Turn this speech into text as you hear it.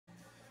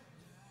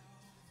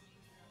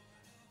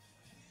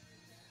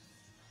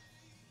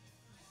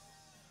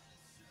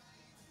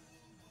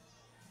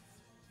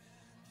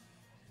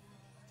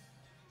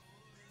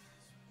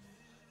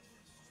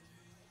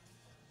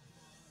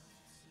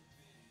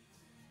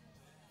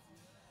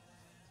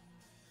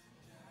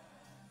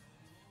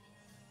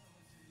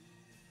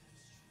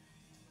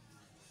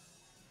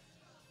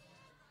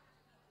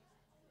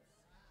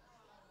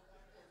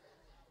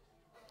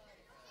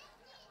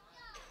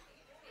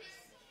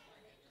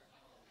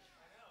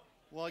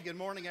Well, good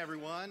morning,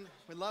 everyone.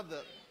 We love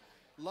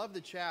the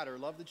chatter.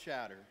 Love the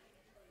chatter.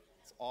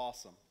 It's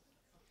awesome.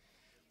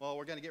 Well,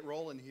 we're going to get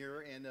rolling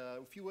here, and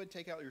if you would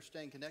take out your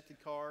Staying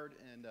Connected card,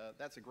 and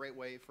that's a great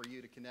way for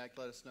you to connect.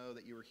 Let us know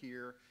that you were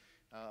here.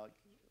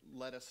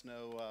 Let us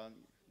know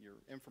your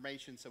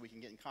information so we can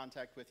get in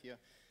contact with you.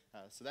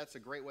 So that's a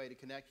great way to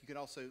connect. You can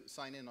also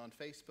sign in on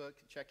Facebook,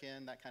 check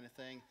in, that kind of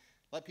thing.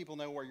 Let people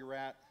know where you're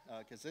at,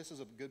 because this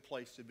is a good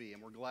place to be,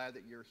 and we're glad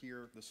that you're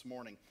here this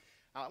morning.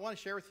 I want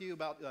to share with you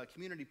about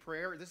community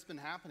prayer. This has been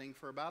happening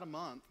for about a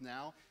month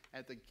now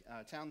at the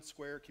Town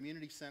Square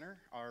Community Center.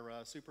 Our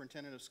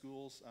superintendent of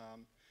schools,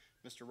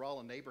 Mr.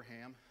 Roland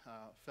Abraham,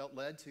 felt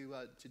led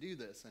to do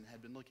this and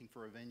had been looking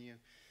for a venue,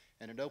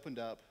 and it opened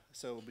up.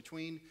 So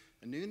between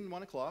noon and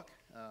 1 o'clock,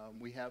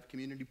 we have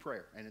community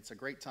prayer, and it's a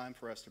great time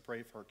for us to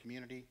pray for our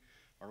community,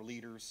 our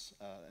leaders,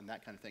 and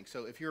that kind of thing.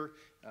 So if you're,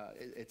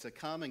 it's a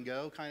come and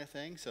go kind of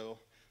thing, so,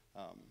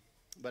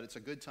 but it's a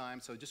good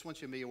time, so just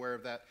want you to be aware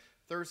of that.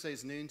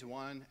 Thursdays noon to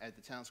 1 at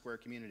the Town Square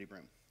Community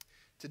Room.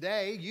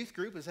 Today, youth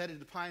group is headed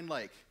to Pine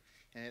Lake,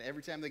 and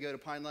every time they go to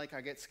Pine Lake, I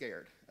get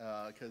scared,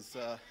 because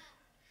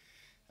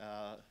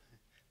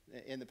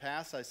in the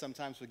past, I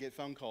sometimes would get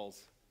phone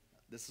calls.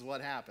 This is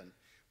what happened,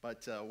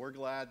 but we're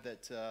glad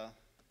that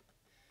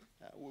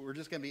we're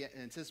just going to be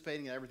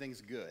anticipating that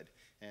everything's good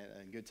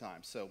and good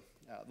times. So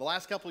the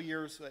last couple of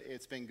years,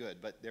 it's been good,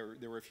 but there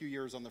were a few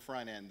years on the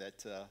front end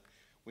that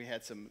we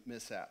had some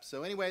mishaps.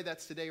 So anyway,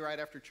 that's today right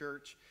after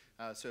church.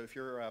 So if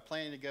you're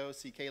planning to go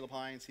see Caleb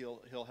Hines,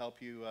 he'll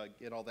help you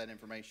get all that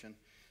information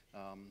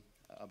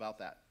about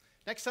that.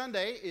 Next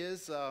Sunday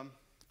is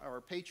our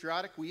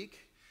Patriotic Week,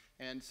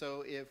 and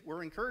so if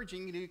we're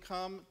encouraging you to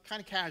come kind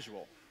of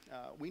casual.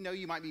 We know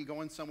you might be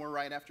going somewhere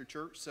right after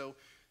church, so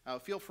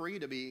feel free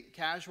to be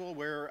casual,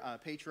 wear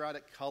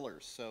patriotic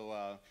colors.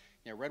 So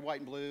red,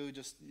 white, and blue,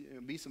 just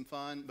be some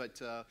fun. But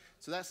so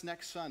that's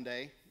next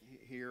Sunday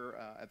here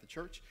at the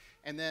church.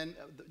 And then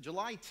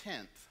July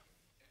 10th,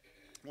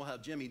 we'll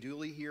have Jimmy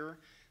Dooley here.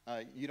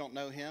 You don't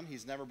know him.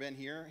 He's never been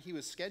here. He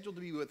was scheduled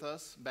to be with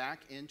us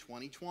back in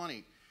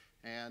 2020.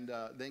 And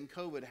then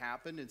COVID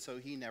happened, and so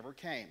he never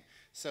came.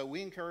 So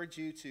we encourage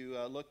you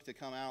to look to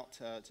come out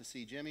to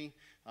see Jimmy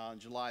on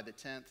July the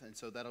 10th, and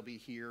so that'll be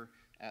here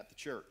at the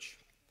church.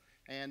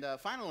 And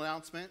final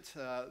announcement,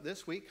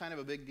 this week, kind of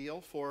a big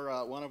deal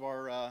for one of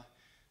our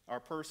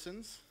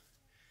persons.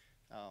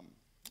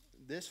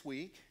 This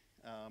week,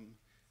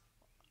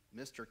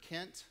 Mr.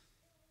 Kent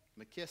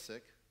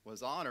McKissick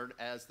was honored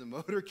as the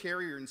Motor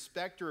Carrier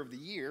Inspector of the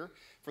Year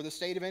for the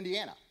state of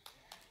Indiana.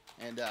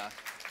 And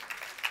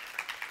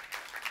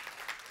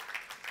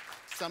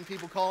some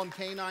people call him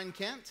Canine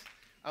Kent.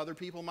 Other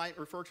people might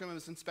refer to him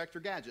as Inspector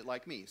Gadget,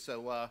 like me.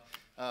 So,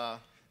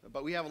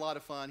 but we have a lot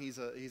of fun. He's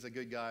a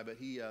good guy, but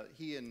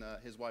he and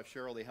his wife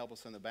Cheryl, they help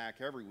us in the back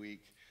every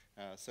week.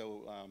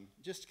 So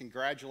just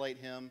congratulate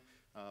him.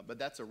 But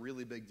that's a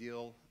really big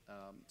deal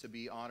to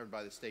be honored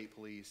by the state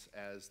police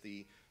as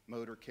the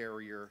Motor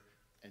Carrier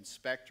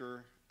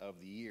Inspector of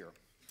the Year.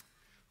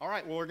 All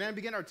right, well, we're going to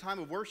begin our time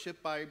of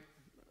worship by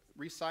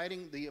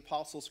reciting the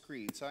Apostles'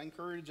 Creed. So I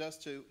encourage us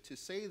to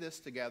say this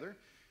together.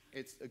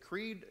 It's a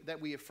creed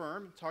that we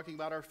affirm, talking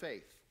about our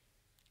faith.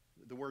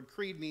 The word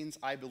creed means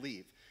I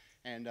believe.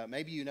 And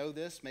maybe you know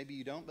this, maybe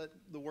you don't, but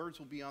the words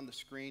will be on the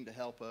screen to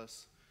help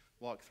us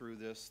walk through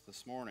this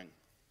morning.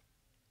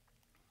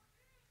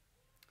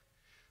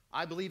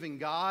 I believe in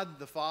God,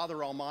 the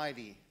Father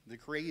Almighty, the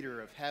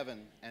creator of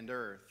heaven and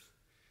earth,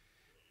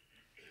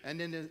 and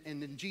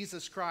in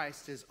Jesus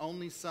Christ, his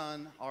only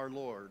Son, our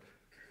Lord,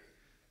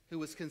 who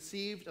was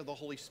conceived of the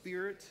Holy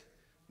Spirit,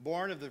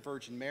 born of the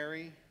Virgin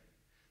Mary,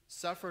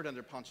 suffered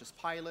under Pontius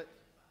Pilate,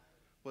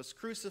 was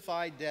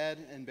crucified, dead,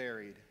 and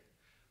buried.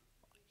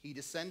 He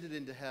descended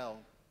into hell.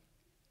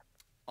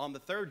 On the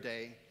third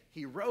day,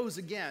 he rose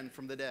again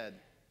from the dead.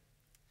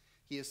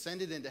 He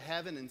ascended into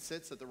heaven and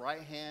sits at the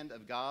right hand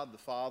of God the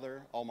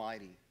Father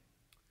Almighty.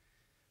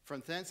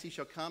 From thence he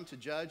shall come to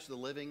judge the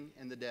living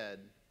and the dead.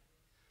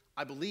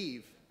 I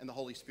believe in the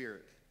Holy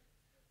Spirit,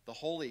 the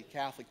Holy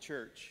Catholic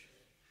Church,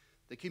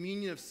 the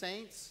communion of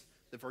saints,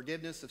 the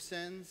forgiveness of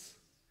sins,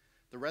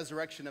 the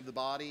resurrection of the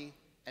body,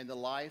 and the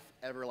life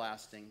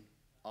everlasting.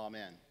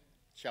 Amen.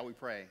 Shall we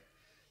pray?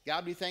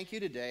 God, we thank you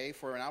today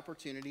for an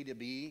opportunity to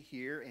be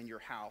here in your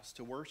house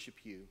to worship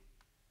you.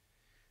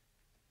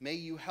 May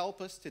you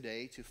help us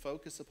today to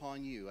focus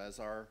upon you as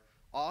our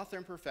author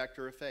and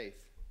perfecter of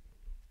faith.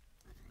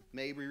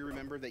 May we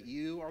remember that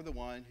you are the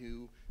one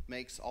who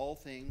makes all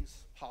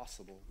things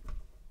possible.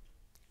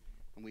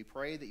 And we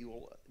pray that you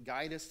will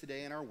guide us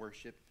today in our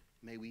worship.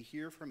 May we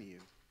hear from you.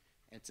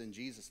 It's in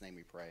Jesus' name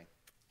we pray.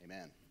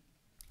 Amen.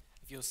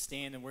 If you'll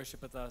stand and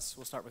worship with us,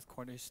 we'll start with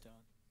Cornerstone.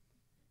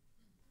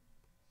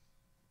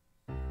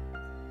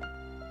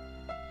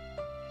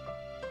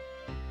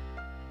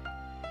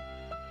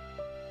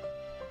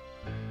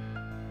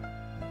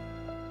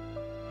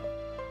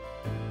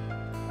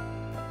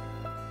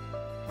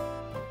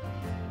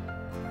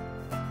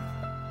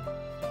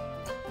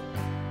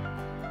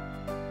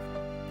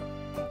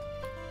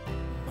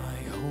 My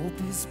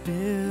hope is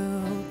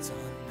built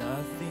on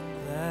nothing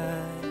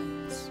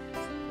less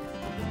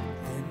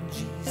than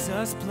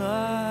Jesus'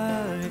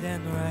 blood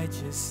and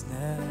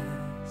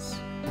righteousness.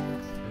 I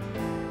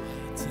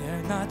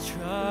dare not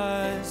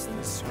trust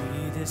the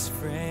sweetest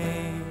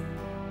frame,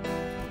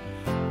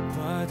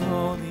 but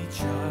only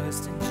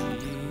trust in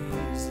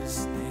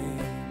Jesus'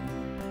 name.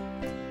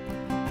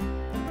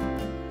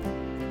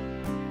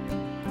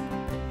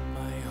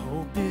 My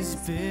hope is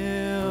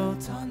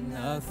built on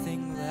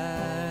nothing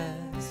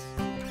less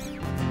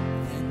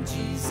than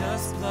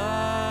Jesus'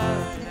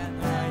 blood and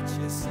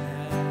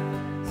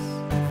righteousness.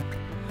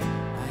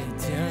 I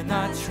dare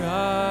not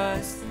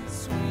trust the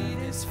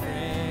sweetest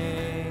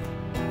frame,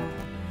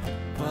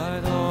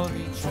 but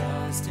only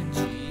trust in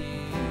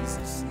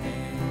Jesus'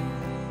 name.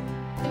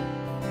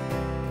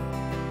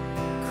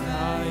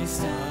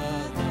 Christ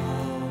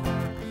alone,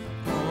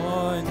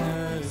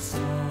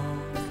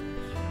 cornerstone,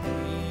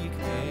 weak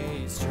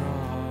made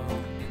strong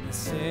in the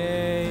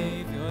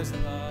Savior's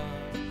love.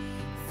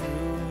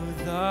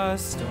 Through the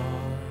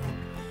storm,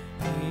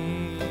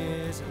 He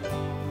is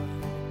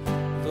Lord,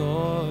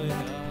 Lord of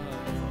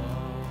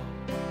all.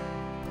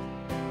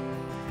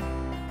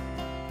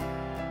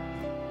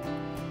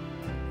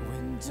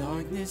 When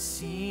darkness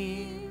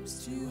seems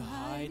to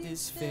hide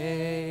His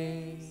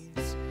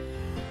face,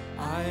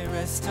 I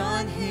rest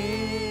on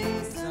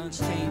His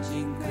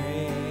unchanging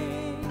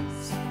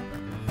grace.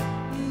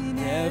 In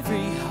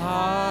every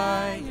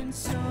high and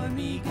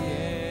stormy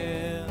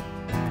gale,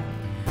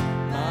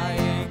 my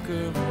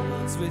anchor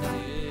holds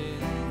within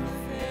the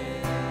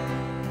veil.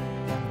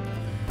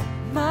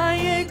 My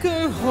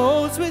anchor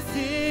holds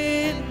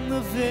within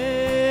the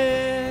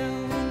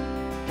veil.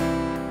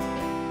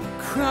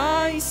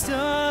 Christ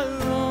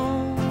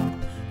alone,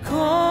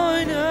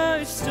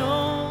 cornerstone,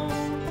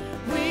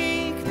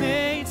 weak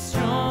made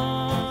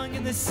strong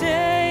in the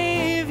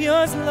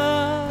Savior's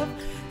love.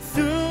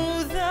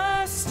 Through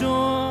the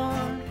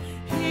storm,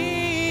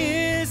 He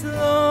is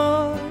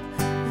Lord,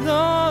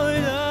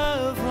 Lord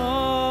of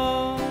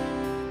all.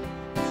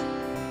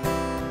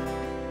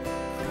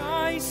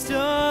 Christ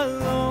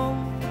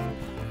alone,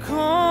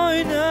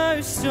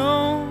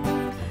 cornerstone,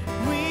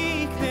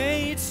 weak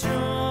made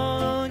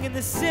strong in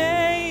the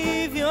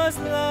Savior's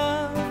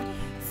love.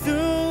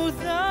 Through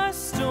the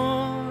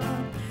storm,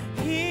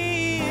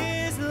 He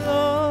is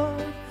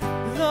Lord,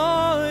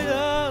 Lord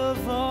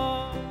of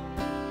all.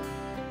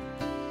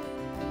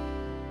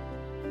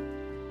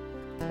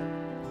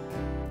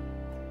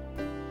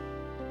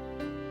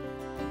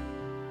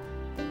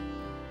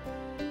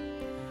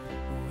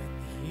 When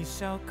He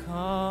shall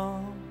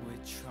come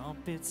with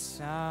trumpet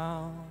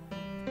sound,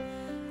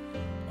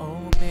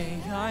 oh, may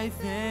I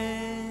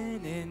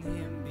then in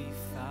Him be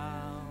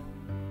found,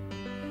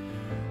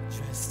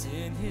 dressed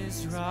in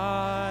His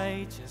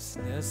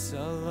righteousness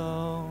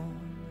alone,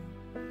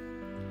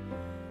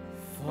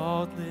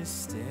 faultless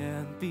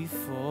stand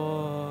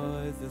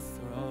before the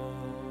throne.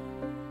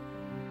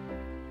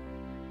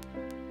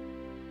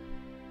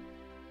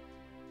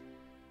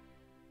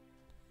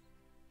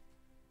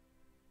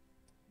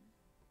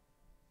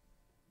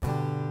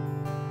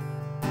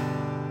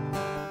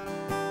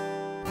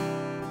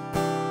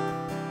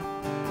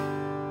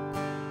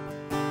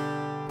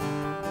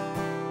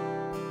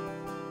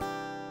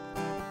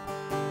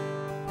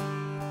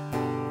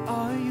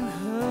 Are you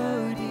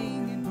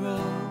hurting and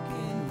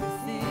broken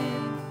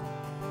within,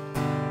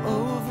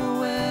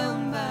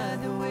 overwhelmed by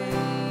the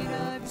weight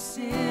of your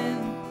sin?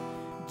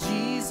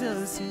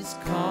 Jesus is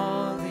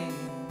calling.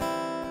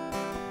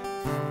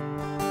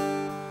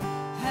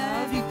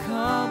 Have you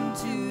come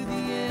to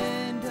the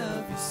end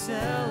of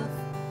yourself?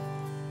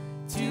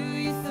 Do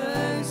you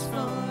thirst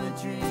for a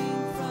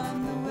drink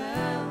from the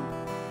well?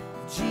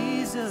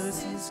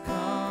 Jesus is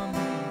coming.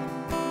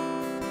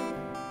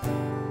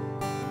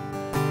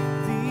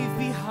 Leave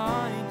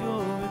behind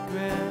your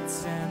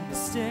regrets and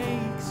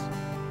mistakes.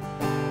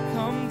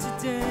 Come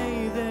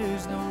today,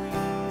 there's no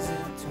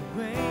reason to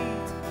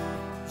wait.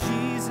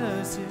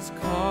 Jesus is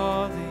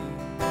calling.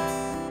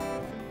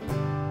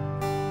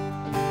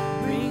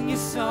 Bring your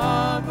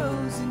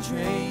sorrows and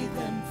trade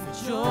them for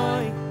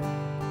joy.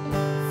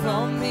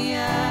 From the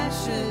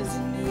ashes, a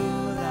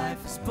new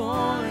life is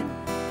born.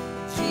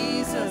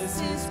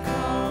 Jesus is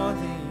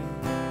calling.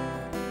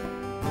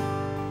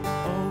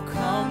 Oh,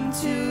 come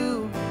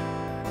to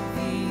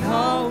the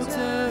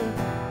altar.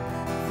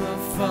 The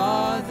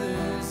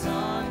Father's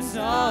arms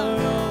are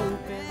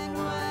open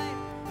wide.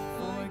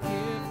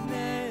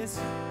 Forgiveness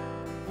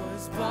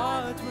was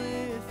bought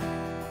with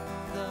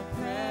the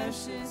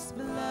precious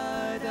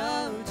blood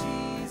of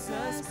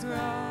Jesus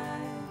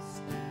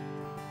Christ.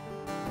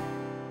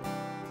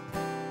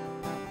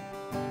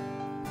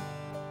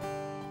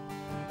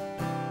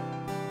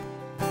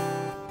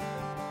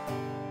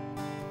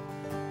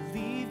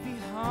 Leave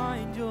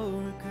behind your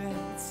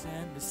regrets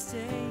and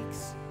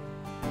mistakes.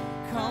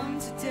 Come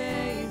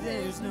today,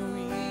 there's no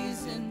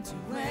reason to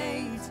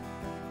wait.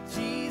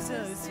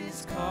 Jesus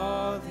is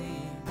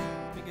calling.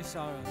 Bring your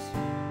sorrows.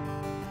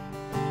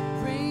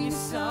 Bring your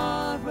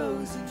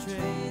sorrows and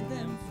trade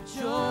them for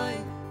joy.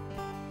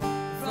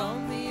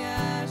 From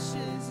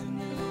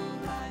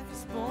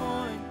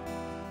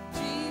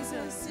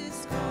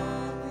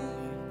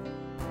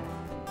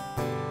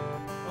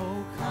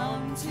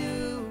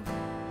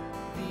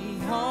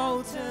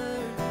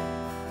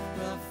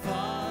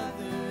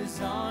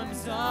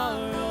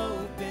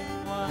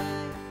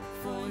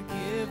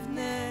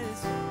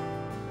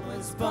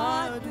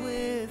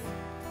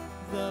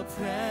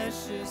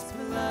precious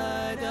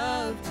blood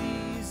of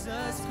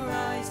Jesus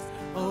Christ.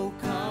 Oh,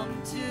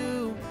 come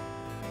to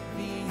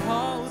the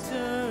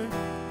altar.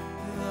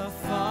 The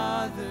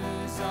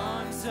Father's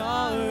arms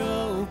are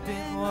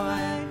open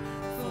wide.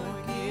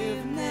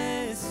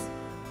 Forgiveness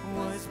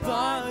was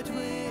bought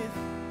with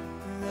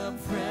the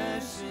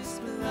precious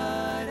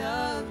blood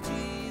of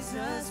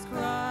Jesus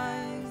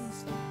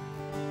Christ.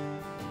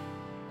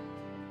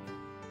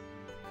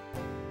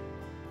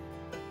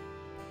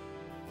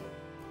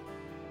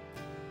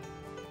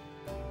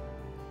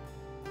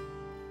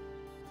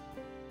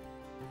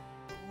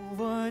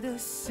 What a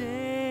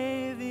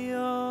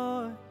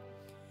Savior,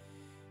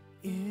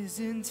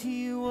 isn't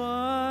He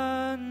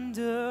wonderful?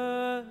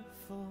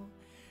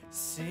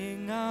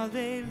 Sing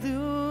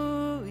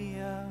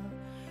hallelujah,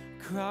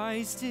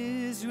 Christ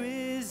is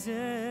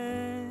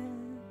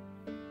risen.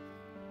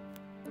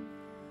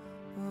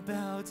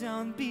 Bow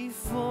down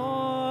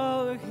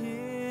before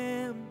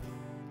Him,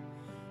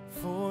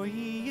 for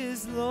He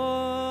is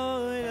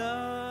Lord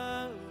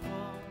of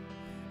all.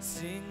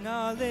 Sing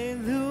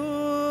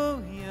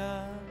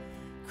hallelujah,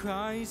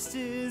 Christ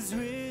is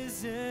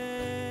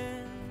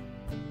risen.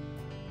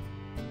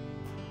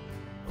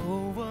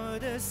 Oh,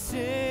 what a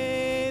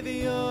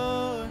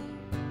Savior,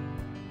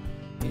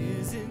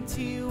 isn't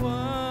He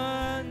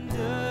wonderful?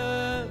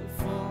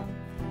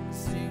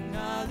 Sing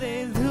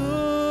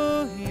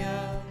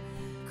hallelujah,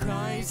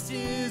 Christ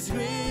is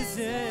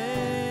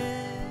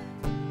risen.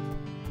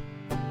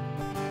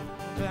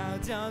 Bow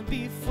down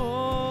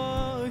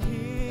before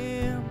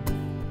Him,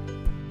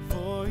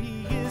 for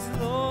He is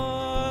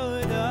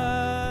Lord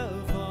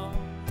of all.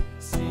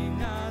 Sing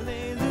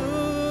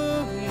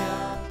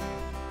hallelujah,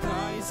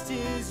 Christ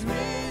is risen.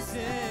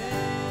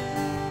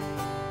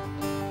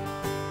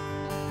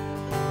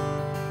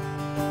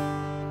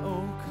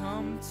 Oh,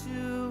 come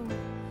to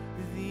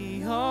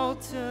the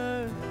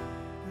altar.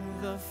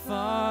 The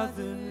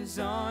Father's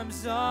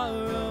arms are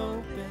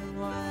open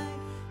wide.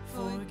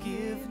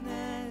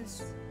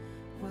 Forgiveness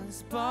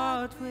was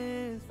bought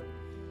with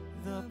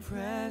the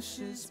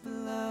precious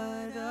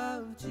blood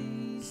of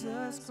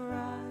Jesus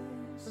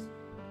Christ.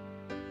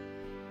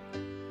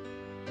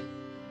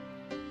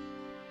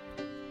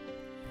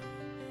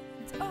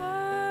 And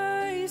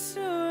I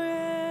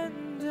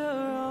surrender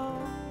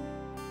all.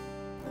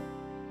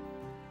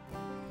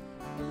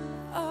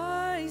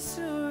 I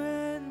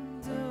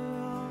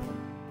surrender all.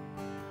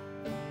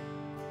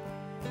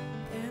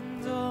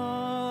 And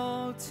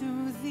all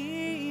to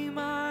Thee,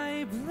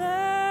 my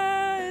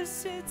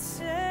blessed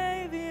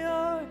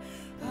Savior,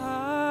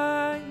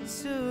 I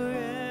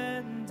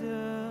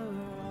surrender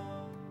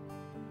all.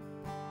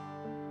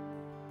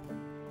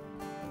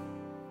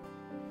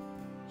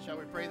 Shall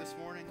we pray this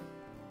morning?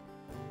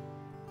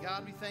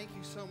 God, we thank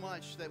you so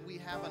much that we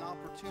have an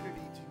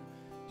opportunity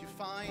to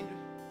find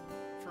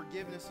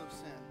forgiveness of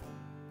sin.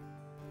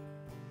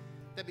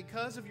 That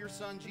because of your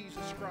Son,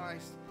 Jesus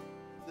Christ,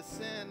 the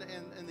sin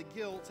and the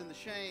guilt and the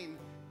shame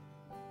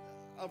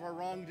of our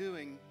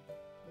wrongdoing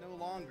no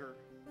longer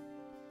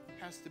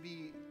has to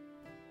be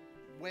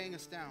weighing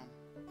us down.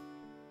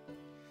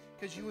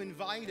 Because you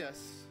invite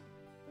us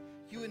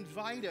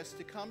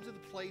to come to the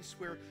place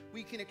where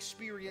we can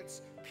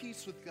experience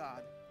peace with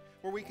God,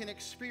 where we can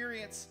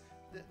experience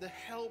the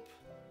help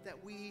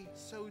that we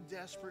so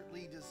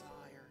desperately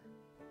desire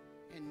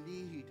and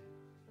need.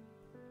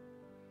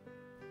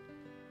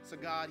 So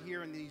God,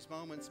 here in these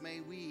moments, may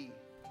we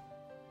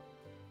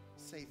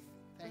say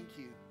thank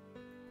you.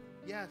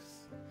 Yes,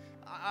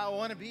 I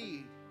want to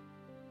be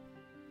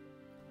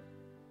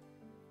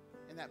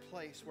in that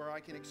place where I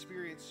can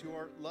experience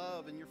your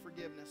love and your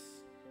forgiveness.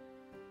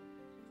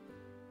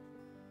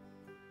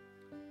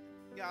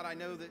 God, I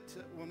know that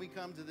when we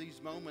come to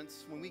these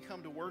moments, when we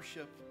come to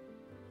worship,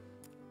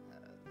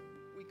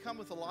 we come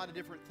with a lot of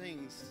different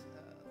things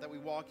that we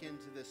walk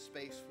into this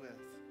space with.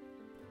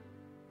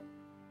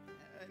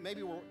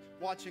 Maybe we're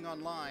watching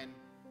online,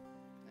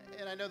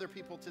 and I know there are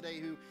people today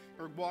who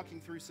are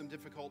walking through some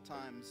difficult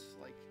times,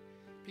 like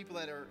people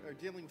that are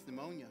dealing with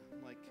pneumonia,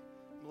 like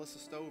Melissa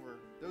Stover,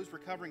 those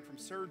recovering from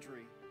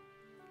surgery,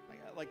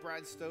 like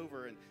Brad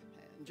Stover and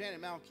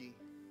Janet Malky,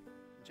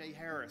 Jay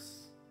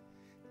Harris.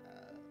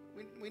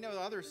 We know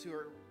others who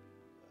are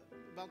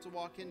about to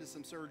walk into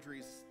some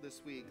surgeries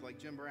this week, like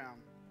Jim Brown.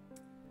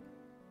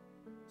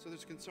 So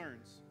there's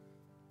concerns.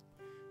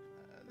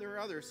 There are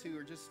others who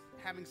are just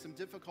having some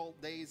difficult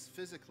days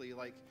physically,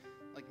 like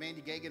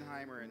Mandy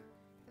Gegenheimer and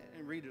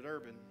Rita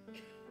Urban.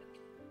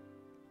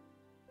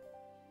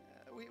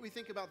 We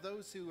think about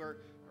those who are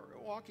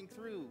walking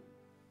through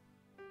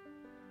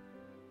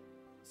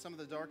some of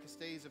the darkest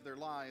days of their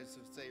lives,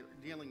 as they are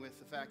dealing with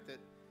the fact that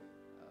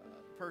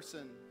a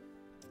person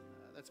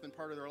that's been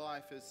part of their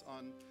life is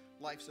on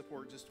life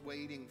support, just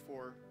waiting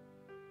for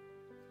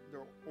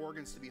their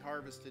organs to be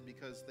harvested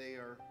because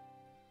there's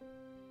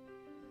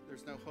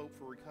no hope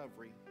for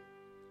recovery.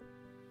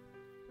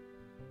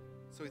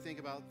 So we think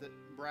about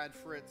Brad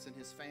Fritz and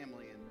his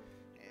family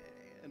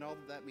and all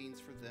that means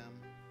for them.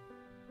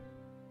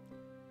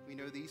 We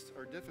know these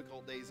are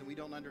difficult days and we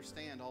don't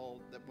understand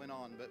all that went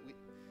on, but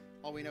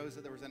All we know is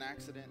that there was an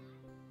accident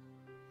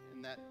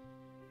and that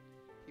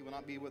he will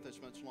not be with us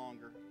much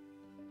longer.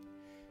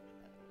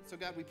 So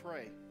God, we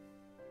pray.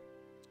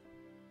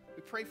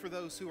 We pray for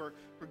those who are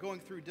going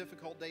through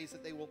difficult days,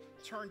 that they will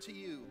turn to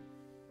you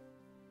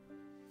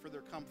for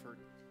their comfort,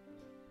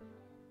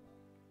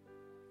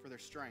 for their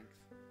strength.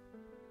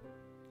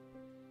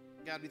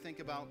 God, we think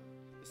about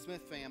the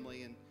Smith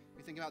family, and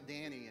we think about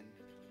Danny, and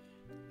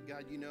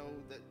God, you know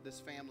that this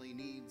family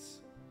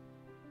needs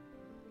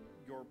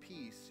your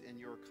peace and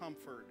your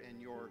comfort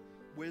and your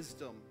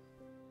wisdom.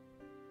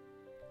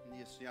 And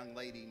this young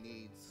lady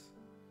needs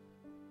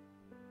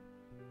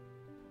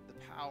the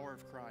power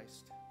of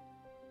Christ.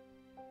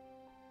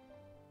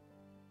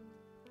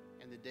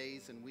 And the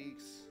days and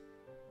weeks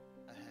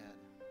ahead.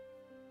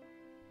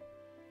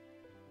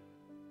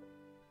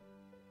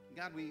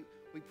 God, we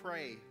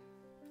pray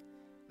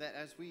that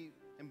as we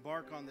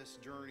embark on this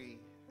journey,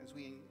 as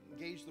we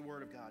engage the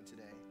Word of God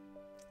today,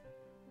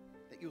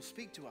 that you'll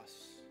speak to us.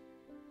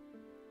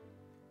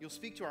 You'll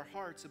speak to our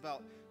hearts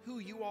about who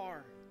you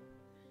are.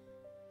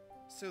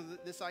 So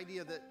that this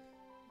idea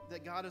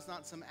that God is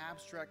not some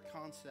abstract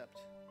concept,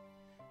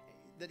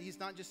 that he's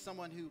not just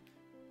someone who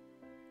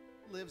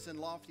lives in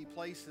lofty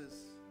places,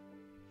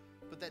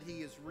 but that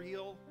he is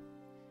real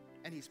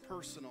and he's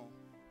personal,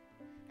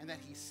 and that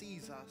he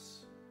sees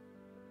us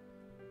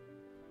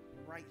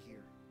right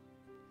here.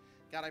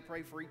 God, I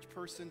pray for each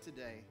person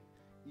today,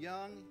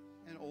 young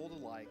and old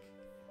alike,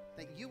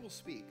 that you will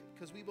speak,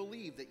 because we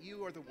believe that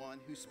you are the one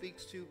who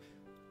speaks to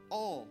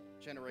all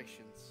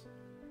generations.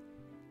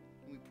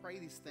 And we pray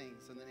these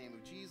things in the name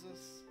of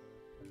Jesus,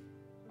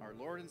 our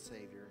Lord and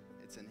Savior.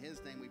 It's in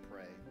his name we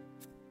pray.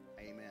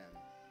 Amen.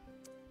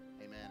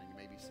 Amen. And you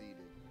may be seated.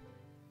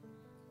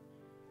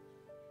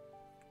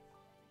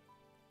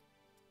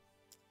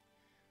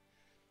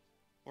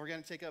 We're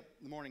going to take up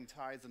the morning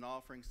tithes and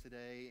offerings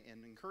today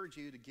and encourage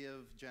you to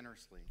give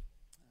generously.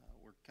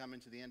 We're coming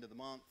to the end of the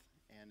month,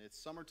 and it's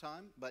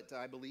summertime, but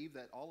I believe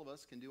that all of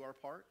us can do our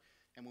part,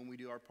 and when we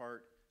do our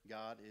part,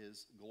 God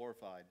is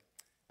glorified.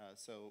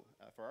 So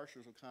if our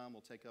ushers will come,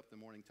 we'll take up the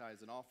morning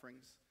tithes and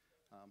offerings.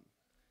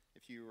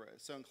 If you're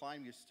so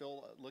inclined, you're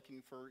still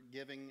looking for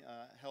giving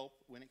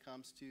help when it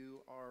comes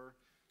to our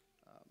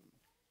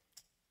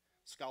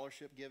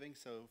scholarship giving,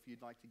 so if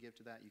you'd like to give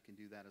to that, you can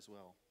do that as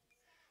well.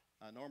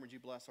 Norm, would you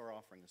bless our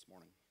offering this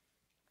morning?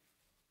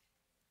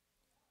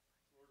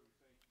 Lord, we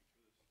thank you for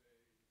this day.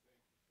 We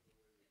thank you for the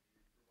way that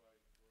you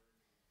provide for me,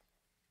 and we decided to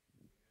be able to give back to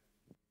you this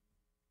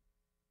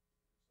morning,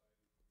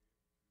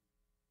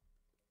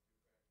 tithes and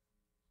offerings.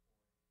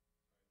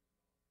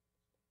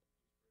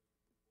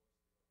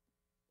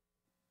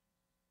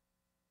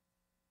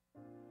 So just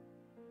pray that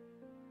you bless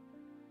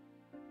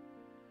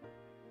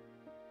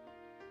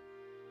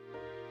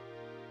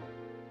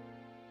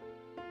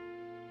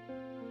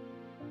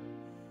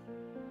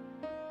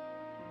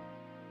the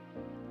offering.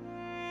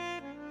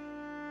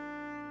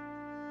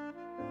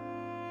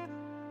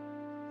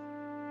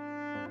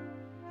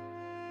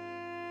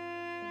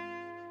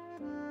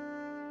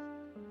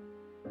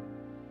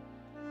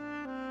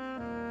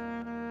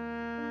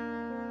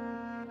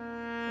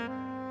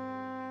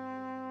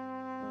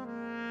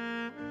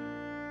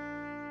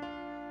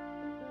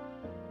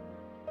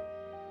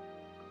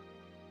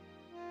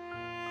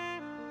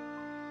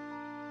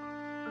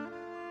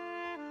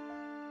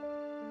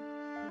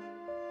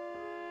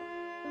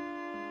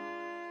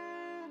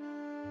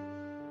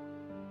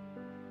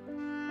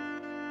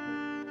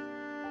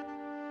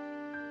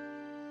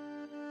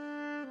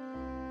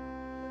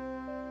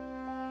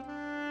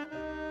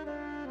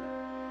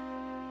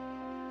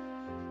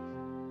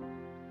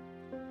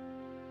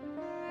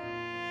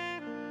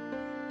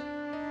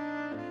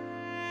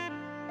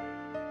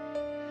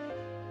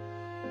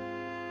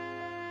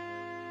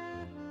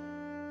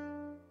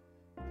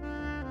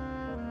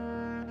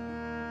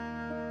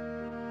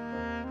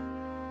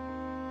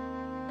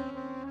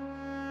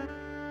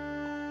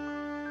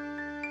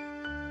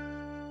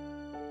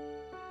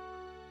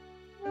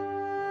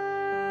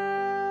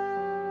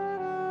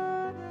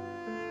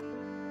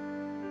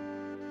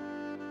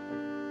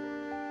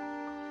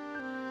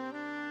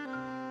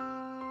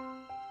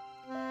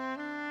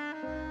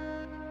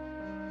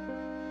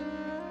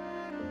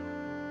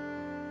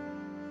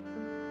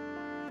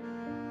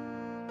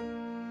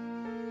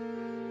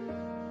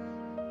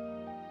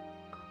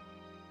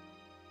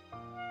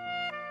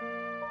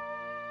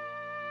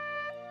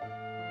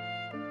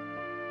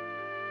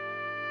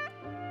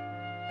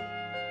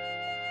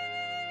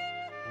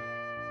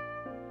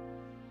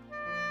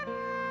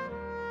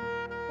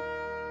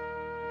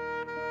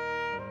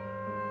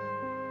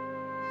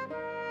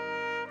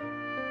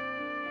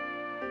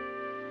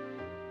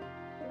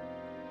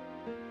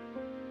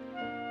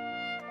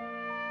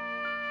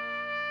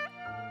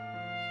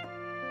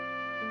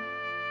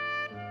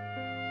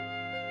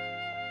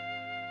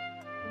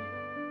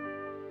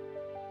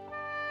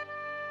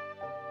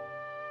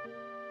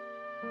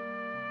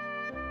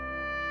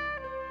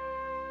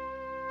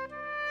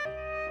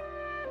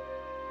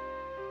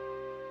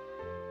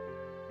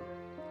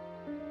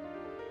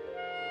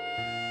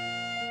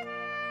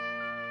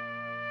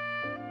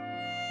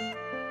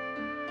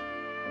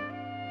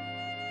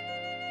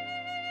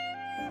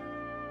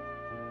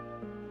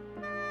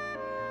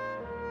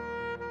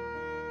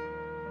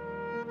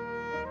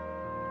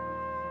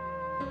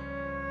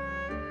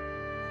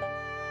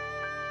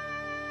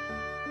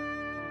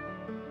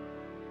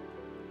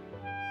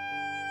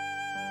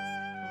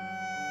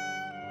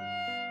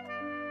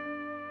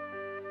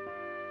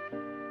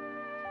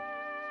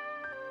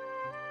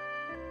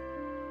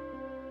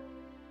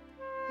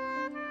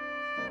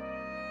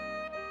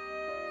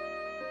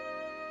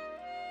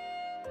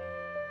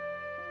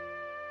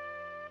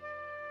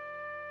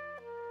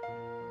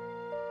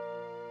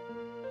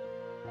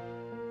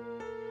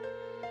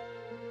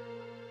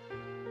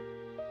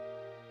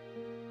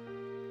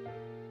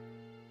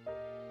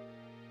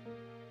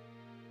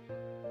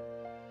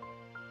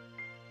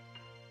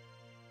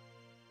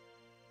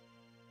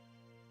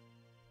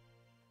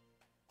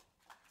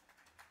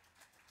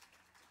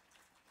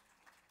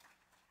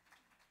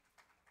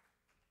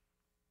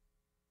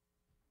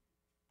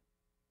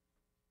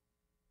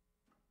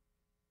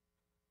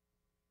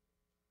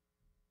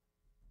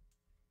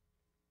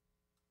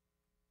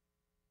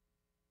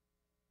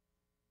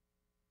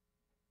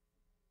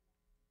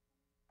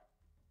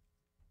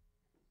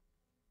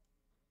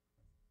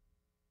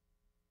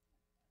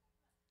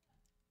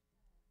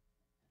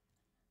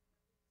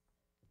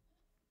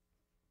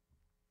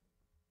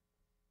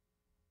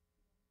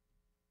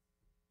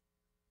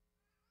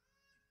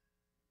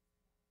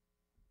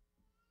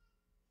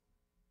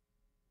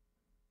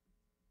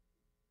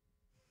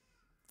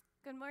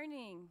 Good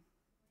morning.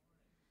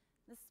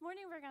 This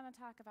morning we're going to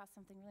talk about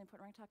something really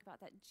important. We're going to talk about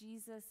that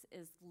Jesus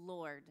is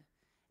Lord.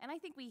 And I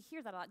think we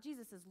hear that a lot.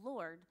 Jesus is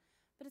Lord,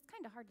 but it's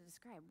kind of hard to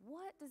describe.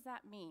 What does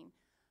that mean?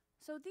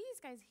 So these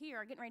guys here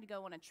are getting ready to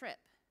go on a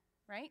trip,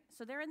 right?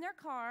 So they're in their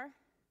car.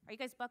 Are you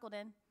guys buckled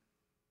in?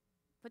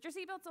 Put your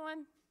seatbelts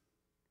on.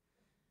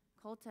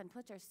 Colton,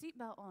 put your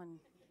seatbelt on.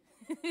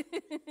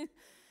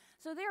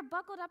 So they're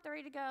buckled up, they're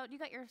ready to go. You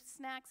got your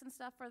snacks and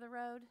stuff for the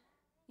road?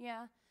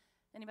 Yeah?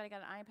 Anybody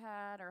got an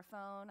iPad or a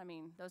phone? I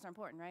mean, those are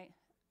important, right?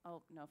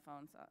 Oh, no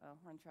phones. Uh-oh,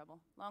 we're in trouble.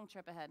 Long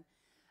trip ahead.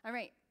 All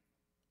right.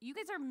 You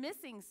guys are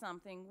missing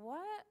something. What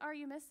are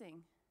you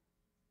missing?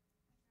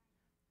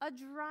 A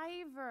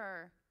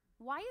driver.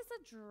 Why is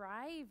a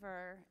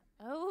driver?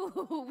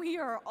 Oh, we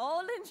are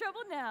all in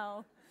trouble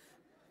now.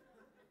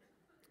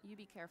 You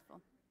be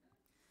careful.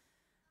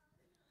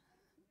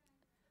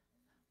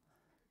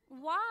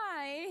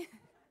 Why?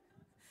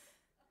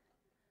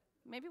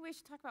 Maybe we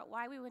should talk about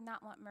why we would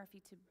not want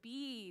Murphy to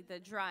be the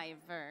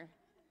driver.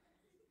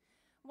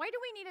 Why do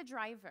we need a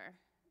driver?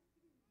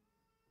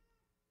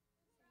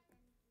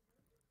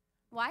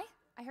 Why?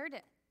 I heard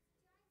it.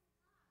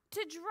 To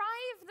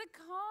drive the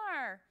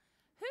car.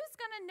 Who's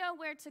going to know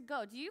where to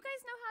go? Do you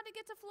guys know how to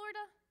get to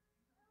Florida?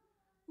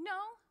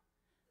 No?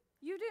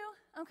 You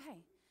do? Okay.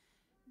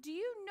 Do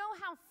you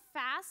know how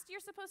fast you're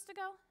supposed to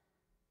go?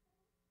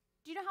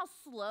 Do you know how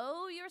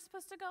slow you're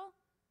supposed to go?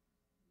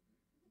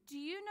 Do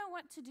you know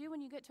what to do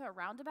when you get to a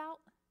roundabout?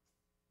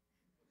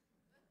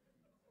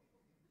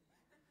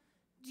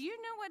 Do you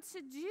know what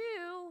to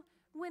do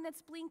when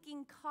it's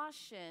blinking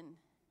caution?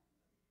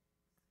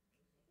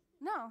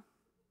 No.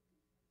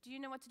 Do you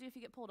know what to do if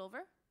you get pulled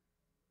over?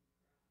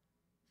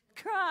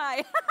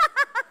 Cry.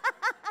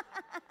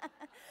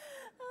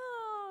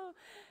 Oh,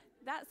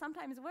 that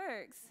sometimes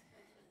works.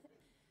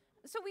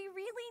 So we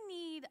really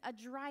need a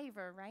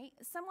driver, right?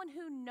 Someone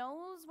who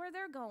knows where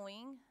they're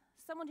going,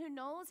 someone who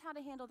knows how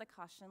to handle the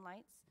caution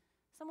lights,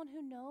 someone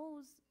who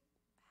knows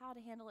how to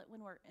handle it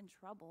when we're in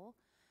trouble,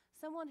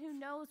 someone who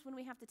knows when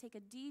we have to take a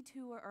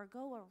detour or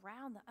go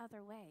around the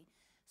other way.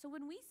 So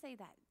when we say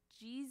that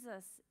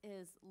Jesus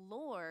is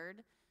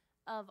Lord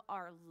of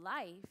our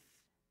life,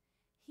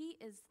 he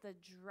is the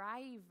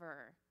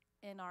driver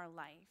in our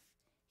life.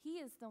 He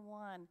is the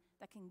one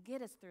that can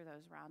get us through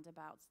those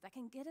roundabouts, that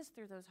can get us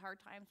through those hard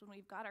times when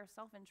we've got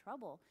ourselves in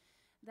trouble,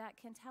 that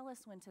can tell us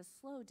when to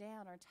slow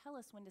down or tell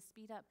us when to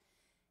speed up.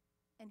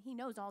 And he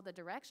knows all the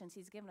directions.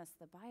 He's given us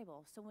the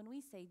Bible. So when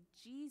we say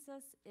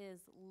Jesus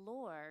is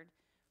Lord,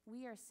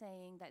 we are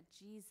saying that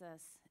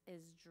Jesus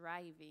is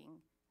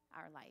driving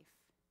our life.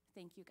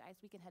 Thank you, guys.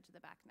 We can head to the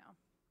back now.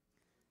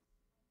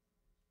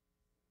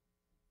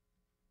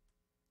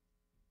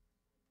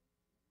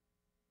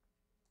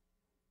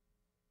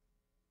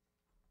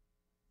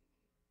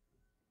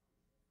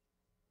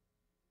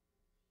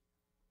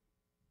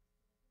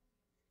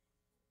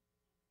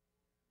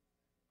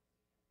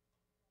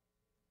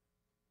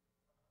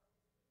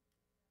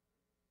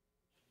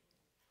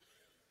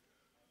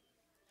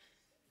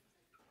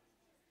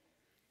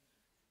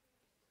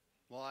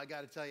 Well, I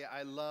got to tell you,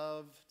 I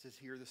love to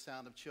hear the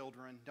sound of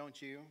children, don't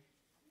you?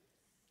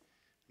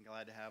 I'm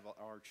glad to have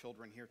our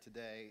children here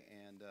today,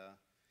 and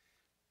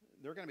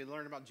they're going to be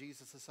learning about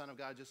Jesus, the Son of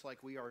God, just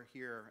like we are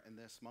here in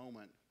this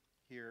moment,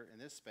 here in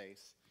this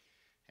space.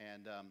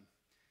 And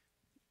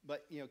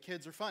but you know,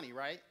 kids are funny,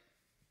 right?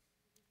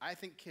 I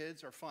think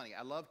kids are funny.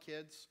 I love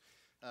kids.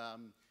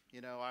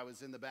 You know, I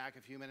was in the back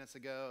a few minutes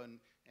ago, and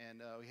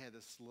we had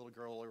this little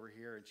girl over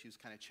here, and she was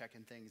kind of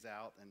checking things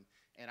out,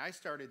 and I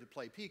started to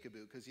play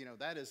peekaboo, because, you know,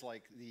 that is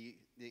like the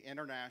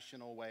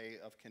international way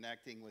of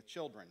connecting with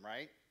children,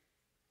 right?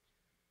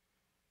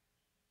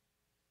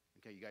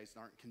 Okay, you guys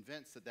aren't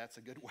convinced that that's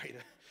a good way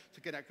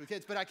to connect with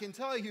kids, but I can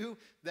tell you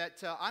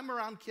that I'm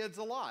around kids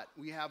a lot.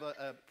 We have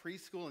a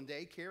preschool and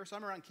daycare, so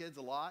I'm around kids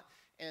a lot,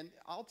 and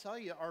I'll tell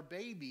you, our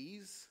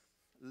babies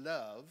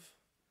love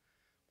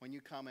when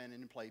you come in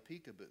and play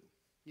peekaboo.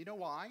 You know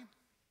why?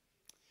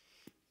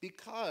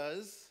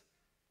 Because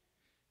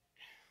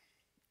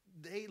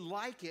they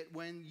like it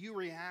when you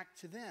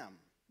react to them.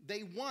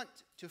 They want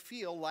to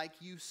feel like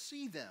you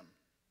see them.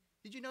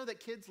 Did you know that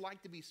kids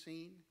like to be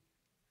seen?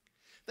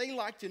 They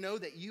like to know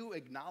that you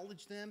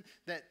acknowledge them,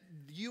 that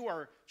you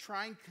are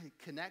trying to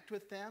connect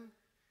with them.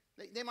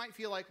 They might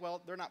feel like,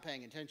 well, they're not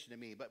paying attention to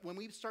me. But when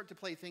we start to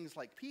play things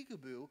like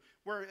peekaboo,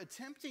 we're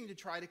attempting to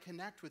try to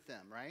connect with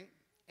them, right?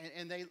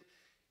 And they,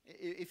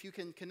 if you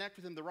can connect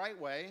with them the right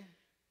way,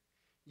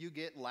 you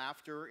get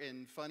laughter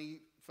and funny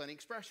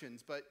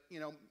expressions. But, you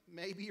know,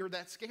 maybe you're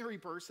that scary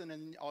person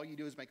and all you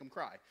do is make them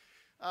cry.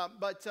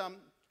 But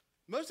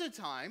most of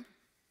the time,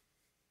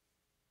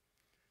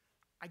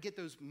 I get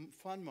those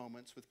fun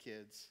moments with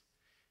kids,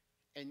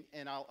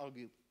 and I'll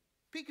go,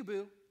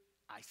 peekaboo,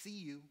 I see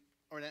you.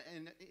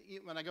 And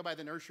when I go by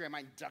the nursery, I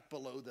might duck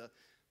below the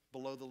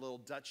little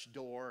Dutch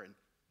door and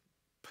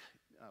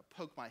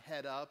poke my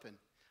head up, and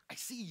I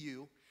see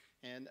you.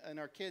 And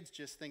our kids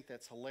just think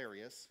that's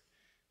hilarious.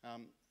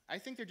 I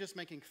think they're just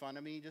making fun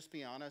of me, just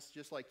be honest,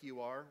 just like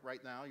you are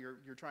right now.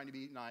 You're trying to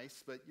be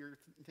nice, but you're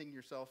thinking to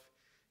yourself,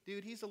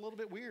 dude, he's a little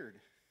bit weird.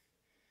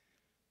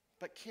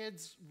 But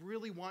kids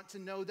really want to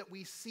know that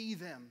we see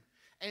them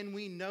and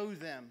we know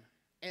them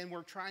and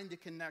we're trying to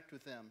connect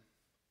with them.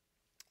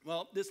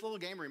 Well, this little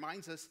game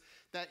reminds us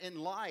that in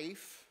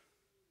life,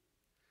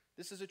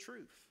 this is a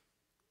truth.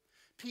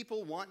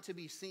 People want to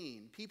be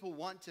seen. People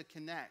want to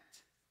connect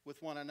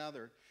with one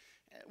another.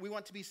 We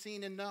want to be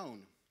seen and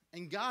known.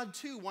 And God,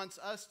 too, wants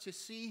us to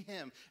see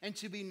him and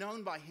to be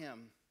known by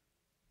him.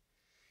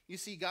 You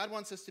see, God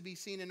wants us to be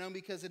seen and known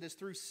because it is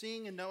through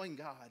seeing and knowing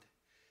God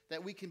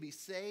that we can be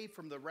saved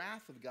from the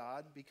wrath of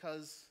God,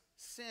 because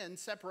sin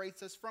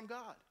separates us from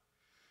God.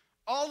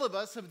 All of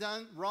us have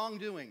done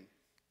wrongdoing,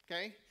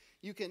 okay?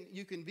 You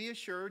can be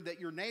assured that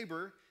your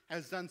neighbor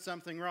has done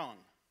something wrong.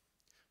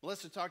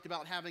 Melissa talked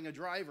about having a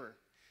driver.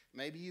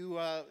 Maybe you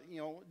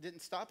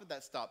didn't stop at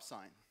that stop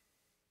sign.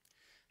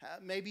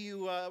 Maybe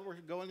you were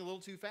going a little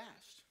too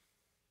fast.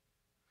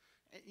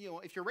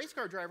 If you're a race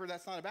car driver,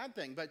 that's not a bad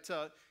thing. But,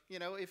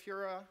 if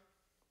you're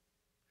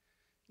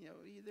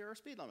there are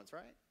speed limits,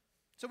 right?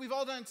 So we've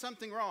all done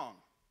something wrong.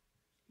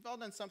 We've all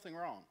done something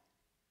wrong.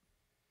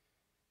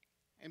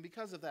 And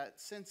because of that,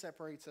 sin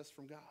separates us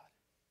from God.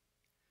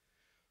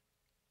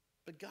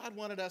 But God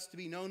wanted us to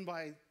be known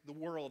by the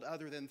world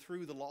other than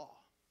through the law.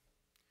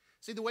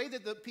 See, the way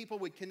that the people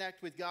would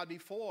connect with God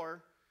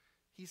before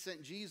he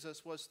sent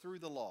Jesus was through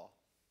the law.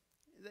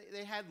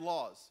 They had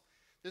laws.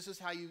 This is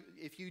how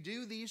if you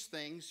do these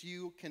things,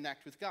 you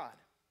connect with God.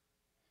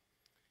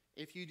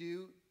 If you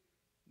do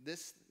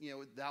this,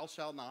 thou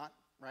shalt not,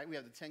 right? We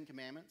have the 10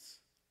 Commandments: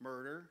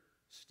 murder,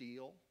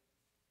 steal,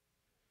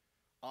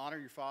 honor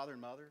your father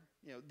and mother,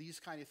 these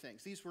kind of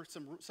things. These were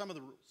some of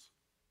the rules.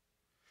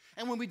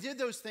 And when we did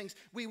those things,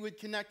 we would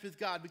connect with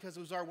God because it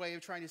was our way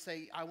of trying to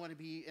say, I want to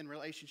be in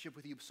relationship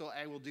with you, so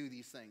I will do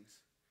these things.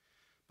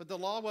 But the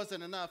law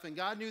wasn't enough, and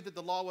God knew that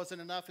the law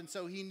wasn't enough, and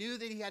so he knew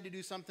that he had to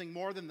do something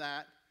more than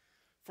that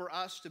for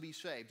us to be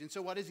saved. And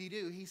so what does he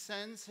do? He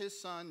sends his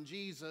son,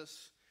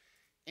 Jesus,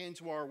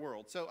 into our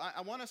world. So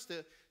I want us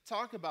to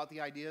talk about the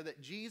idea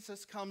that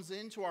Jesus comes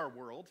into our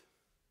world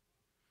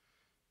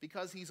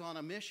because he's on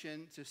a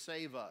mission to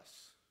save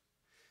us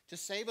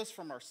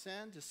from our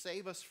sin, to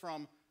save us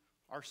from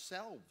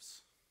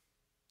ourselves.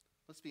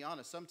 Let's be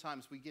honest,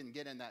 sometimes we can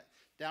get in that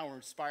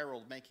downward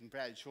spiral of making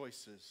bad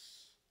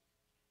choices.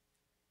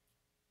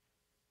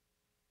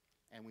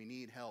 And we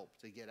need help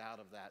to get out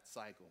of that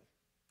cycle.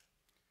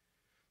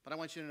 But I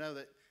want you to know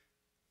that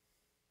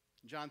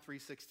John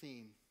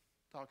 3:16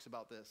 talks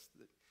about this,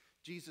 that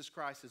Jesus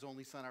Christ, his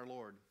only Son, our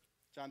Lord.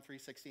 John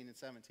 3:16 and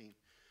 17.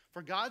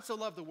 For God so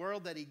loved the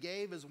world that he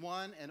gave his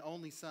one and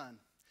only Son,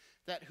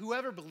 that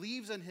whoever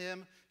believes in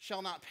him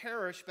shall not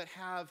perish but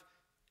have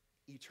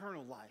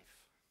eternal life.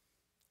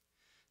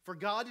 For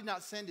God did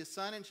not send his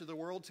Son into the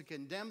world to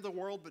condemn the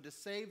world, but to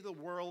save the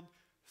world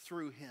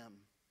through him.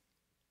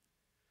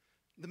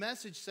 The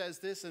Message says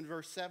this in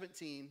verse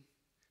 17.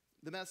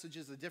 The Message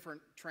is a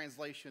different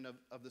translation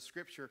of the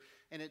scripture,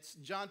 and it's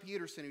John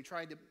Peterson who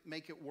tried to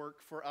make it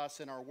work for us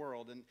in our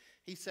world. And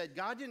he said,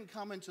 God didn't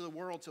come into the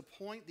world to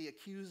point the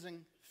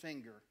accusing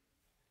finger.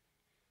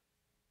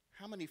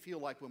 How many feel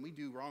like when we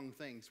do wrong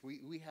things,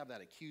 we have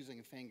that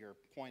accusing finger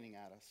pointing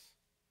at us?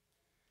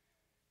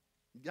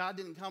 God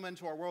didn't come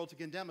into our world to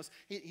condemn us.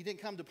 He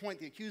didn't come to point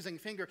the accusing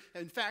finger.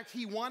 In fact,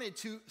 he wanted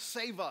to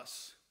save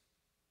us.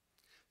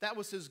 That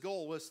was his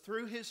goal, was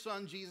through his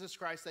Son, Jesus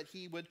Christ, that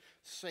he would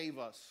save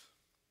us.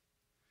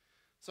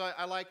 So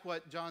I like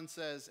what John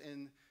says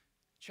in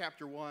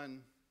chapter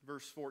 1,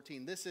 verse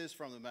 14. This is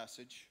from the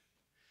Message.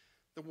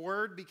 The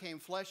Word became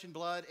flesh and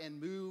blood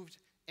and moved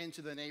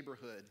into the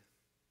neighborhood.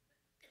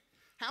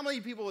 How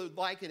many people would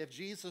like it if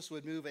Jesus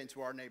would move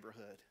into our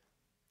neighborhood?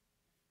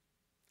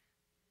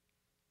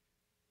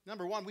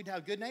 Number one, we'd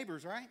have good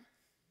neighbors, right?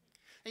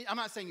 I'm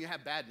not saying you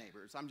have bad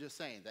neighbors. I'm just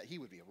saying that he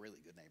would be a really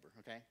good neighbor,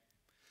 okay?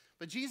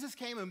 But Jesus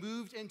came and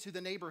moved into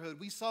the neighborhood.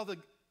 We saw the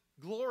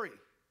glory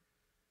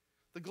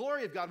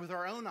of God with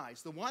our own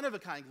eyes, the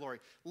one-of-a-kind glory,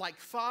 like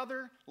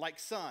Father, like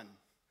Son,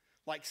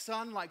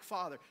 like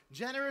Father,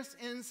 generous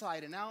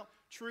inside and out,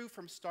 true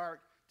from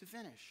start to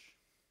finish.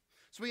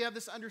 So we have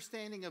this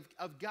understanding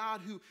of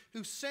God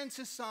who sends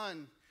his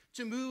Son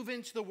to move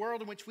into the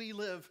world in which we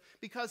live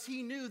because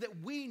he knew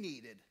that we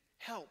needed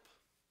help.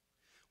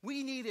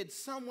 We needed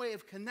some way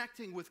of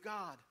connecting with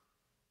God.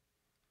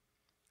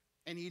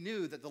 And he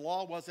knew that the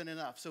law wasn't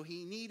enough, so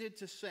he needed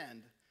to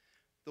send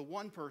the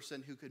one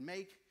person who could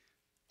make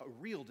a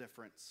real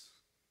difference.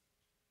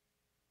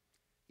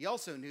 He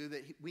also knew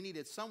that we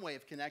needed some way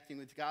of connecting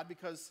with God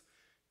because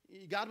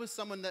God was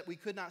someone that we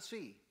could not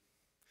see,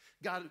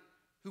 God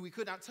who we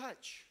could not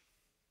touch.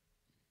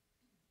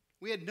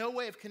 We had no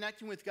way of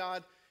connecting with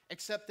God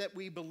except that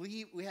we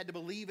had to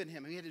believe in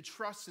him. We had to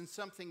trust in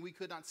something we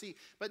could not see.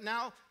 But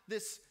now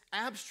this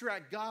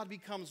abstract God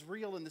becomes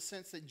real in the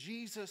sense that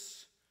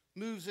Jesus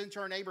moves into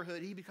our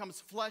neighborhood. He becomes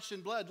flesh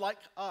and blood like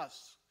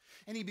us.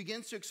 And he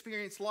begins to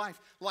experience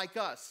life like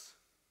us.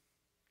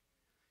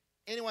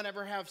 Anyone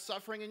ever have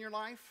suffering in your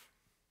life?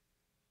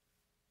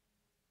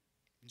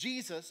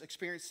 Jesus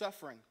experienced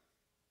suffering.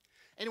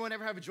 Anyone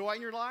ever have joy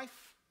in your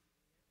life?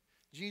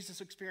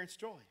 Jesus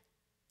experienced joy.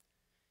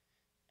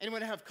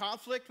 Anyone have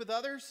conflict with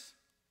others?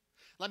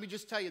 Let me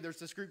just tell you, there's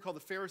this group called the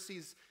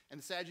Pharisees and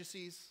the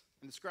Sadducees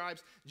and the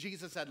scribes.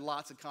 Jesus had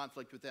lots of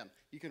conflict with them.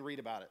 You can read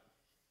about it.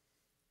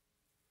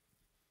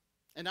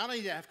 And not only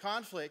did they have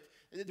conflict,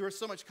 there was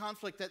so much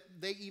conflict that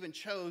they even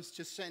chose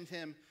to send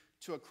him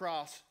to a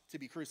cross to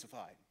be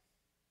crucified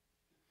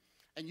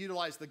and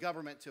utilize the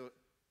government to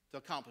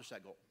accomplish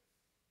that goal.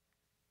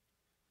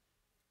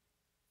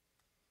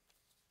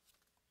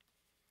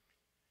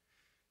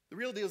 The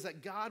real deal is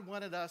that God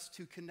wanted us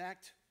to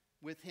connect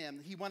with him.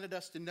 He wanted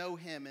us to know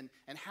him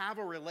and have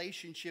a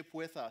relationship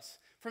with us.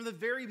 From the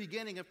very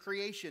beginning of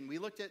creation, we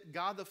looked at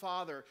God the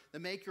Father, the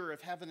maker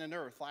of heaven and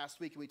earth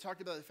last week, and we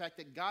talked about the fact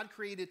that God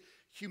created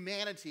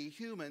humanity,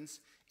 humans,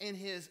 in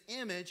his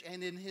image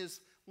and in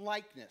his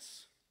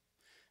likeness.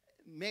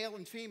 Male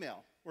and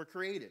female were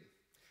created.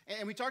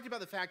 And we talked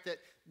about the fact that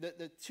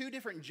the two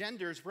different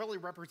genders really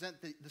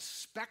represent the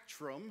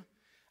spectrum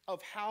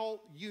of how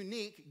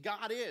unique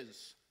God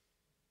is.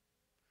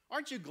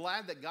 Aren't you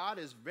glad that God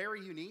is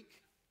very unique?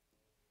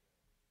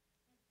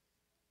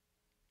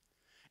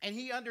 And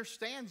he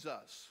understands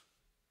us.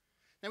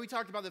 Now, we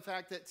talked about the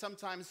fact that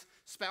sometimes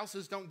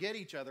spouses don't get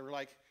each other. We're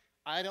like,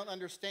 I don't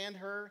understand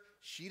her.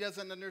 She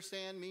doesn't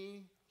understand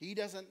me. He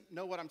doesn't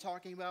know what I'm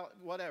talking about,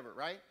 whatever,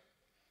 right?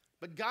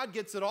 But God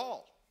gets it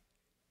all.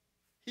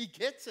 He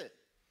gets it.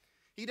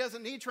 He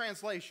doesn't need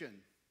translation.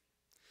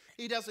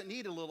 He doesn't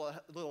need a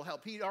little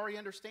help. He already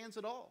understands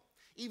it all.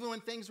 Even when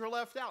things were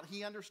left out,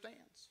 he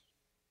understands.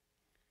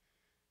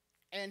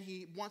 And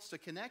he wants to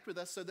connect with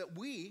us so that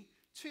we,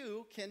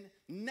 too, can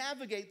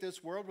navigate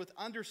this world with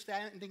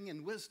understanding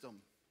and wisdom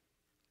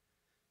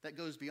that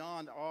goes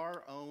beyond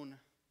our own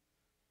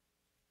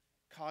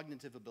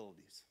cognitive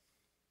abilities.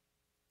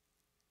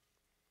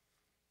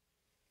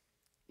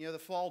 You know, the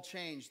fall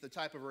changed the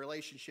type of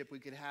relationship we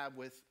could have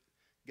with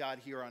God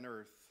here on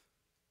earth.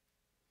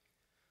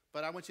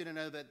 But I want you to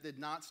know that did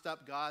not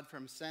stop God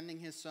from sending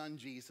his son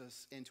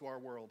Jesus into our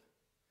world.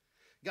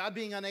 God,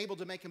 being unable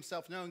to make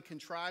himself known,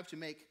 contrived to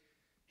make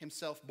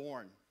himself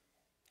born.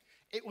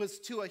 It was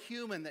to a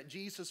human that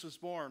Jesus was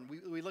born.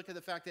 We look at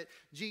the fact that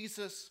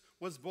Jesus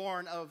was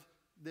born of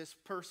this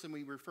person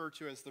we refer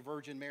to as the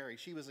Virgin Mary.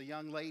 She was a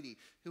young lady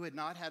who had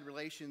not had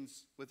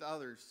relations with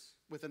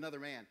another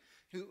man.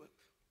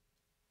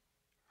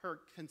 Her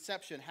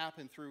conception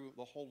happened through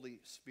the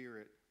Holy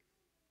Spirit.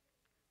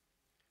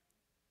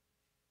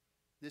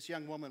 This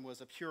young woman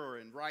was a pure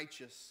and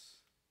righteous,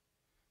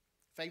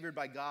 favored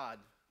by God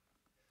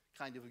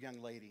kind of a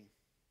young lady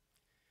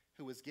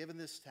who was given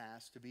this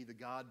task to be the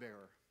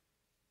God-bearer.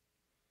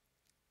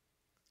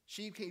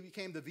 She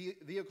became the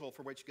vehicle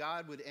for which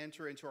God would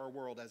enter into our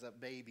world as a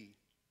baby.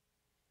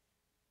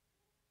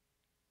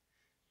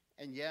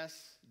 And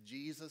yes,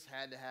 Jesus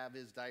had to have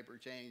his diaper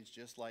changed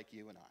just like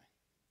you and I.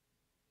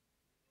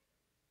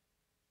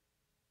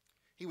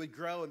 He would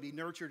grow and be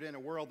nurtured in a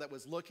world that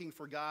was looking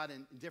for God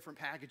in different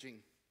packaging.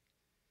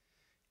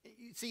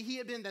 See, he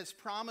had been this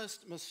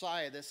promised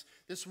Messiah,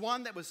 this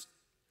one that was,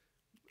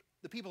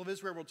 the people of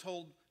Israel were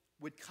told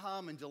would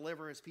come and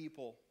deliver his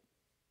people.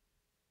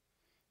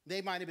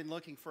 They might have been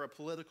looking for a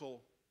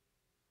political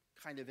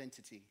kind of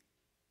entity.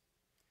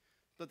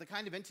 But the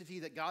kind of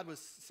entity that God was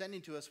sending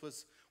to us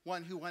was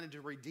one who wanted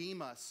to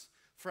redeem us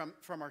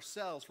from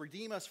ourselves,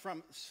 redeem us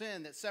from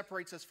sin that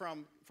separates us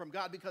from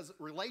God, because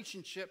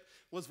relationship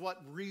was what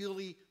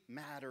really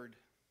mattered.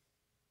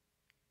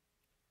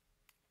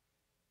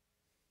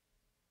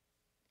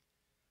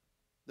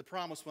 The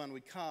promised one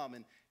would come,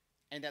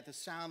 and at the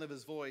sound of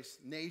his voice,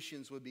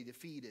 nations would be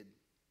defeated.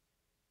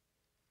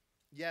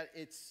 Yet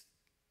it's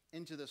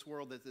into this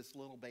world that this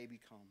little baby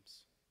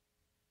comes.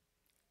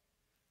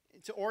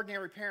 To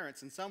ordinary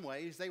parents, in some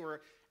ways, they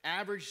were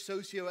they're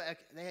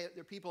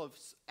people of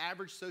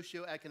average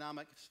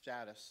socioeconomic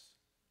status.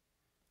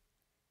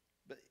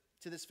 But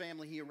to this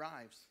family, he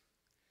arrives.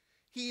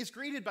 He is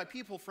greeted by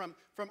people from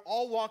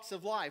all walks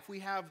of life. We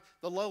have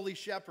the lowly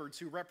shepherds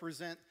who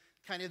represent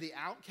kind of the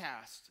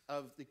outcast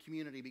of the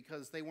community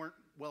because they weren't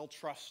well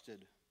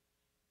trusted,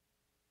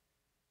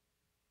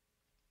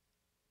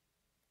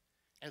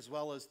 as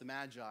well as the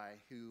magi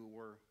who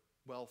were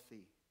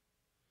wealthy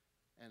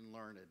and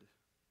learned.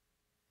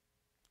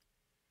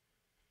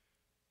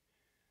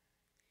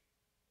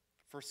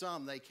 For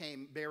some, they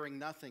came bearing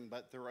nothing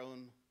but their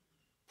own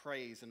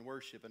praise and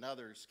worship, and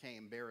others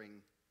came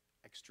bearing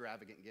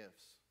extravagant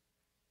gifts.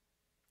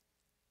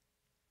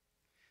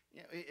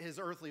 You know, his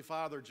earthly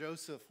father,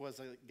 Joseph,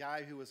 was a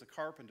guy who was a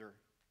carpenter.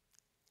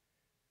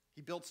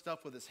 He built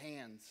stuff with his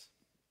hands.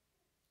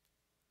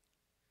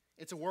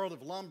 It's a world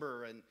of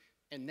lumber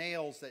and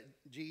nails that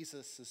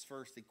Jesus is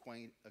first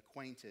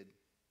acquainted.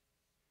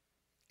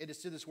 It is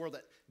to this world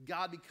that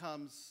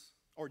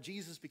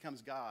Jesus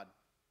becomes God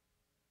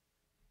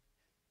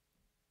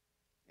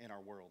in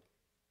our world.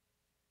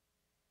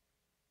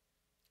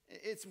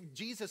 It's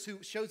Jesus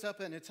who shows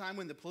up in a time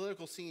when the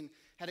political scene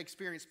had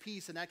experienced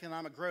peace and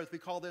economic growth. We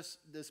call this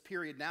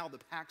period now the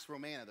Pax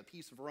Romana, the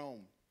peace of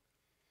Rome.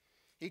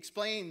 He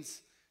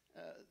explains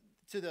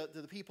to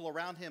the people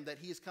around him that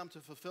he has come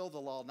to fulfill the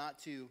law, not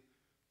to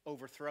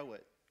overthrow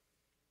it.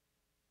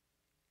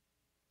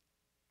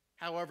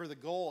 However, the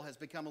goal has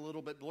become a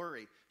little bit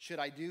blurry. Should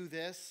I do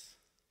this?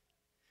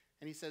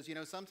 And he says,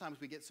 sometimes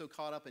we get so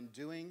caught up in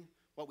doing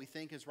what we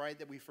think is right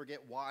that we forget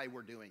why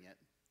we're doing it.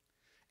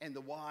 And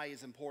the why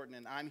is important,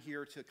 and I'm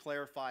here to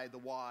clarify the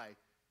why.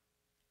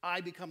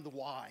 I become the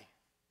why.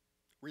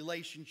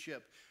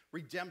 Relationship,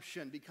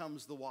 redemption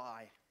becomes the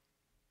why.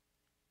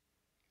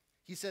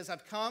 He says,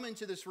 I've come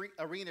into this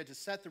arena to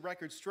set the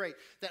record straight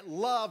that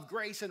love,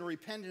 grace, and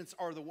repentance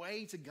are the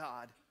way to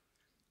God.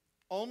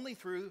 Only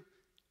through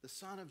the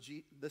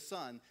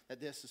Son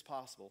that this is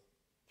possible.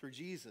 Through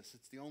Jesus,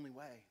 it's the only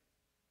way.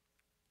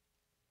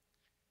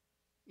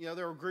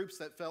 There were groups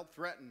that felt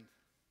threatened.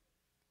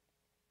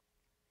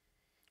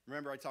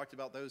 Remember, I talked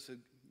about those who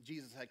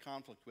Jesus had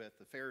conflict with,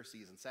 the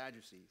Pharisees and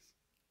Sadducees,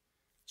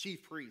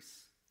 chief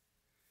priests,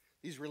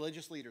 these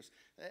religious leaders.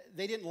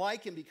 They didn't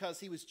like him because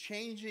he was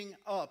changing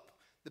up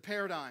the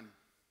paradigm.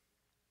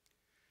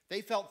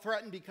 They felt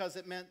threatened because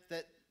it meant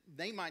that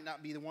they might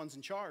not be the ones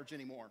in charge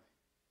anymore.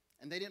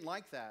 And they didn't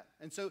like that.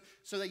 And so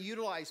they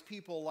utilized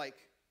people like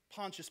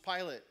Pontius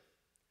Pilate,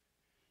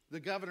 the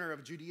governor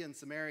of Judea and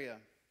Samaria.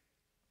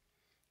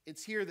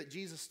 It's here that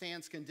Jesus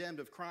stands condemned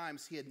of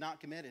crimes he had not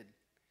committed.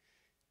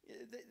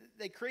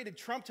 They created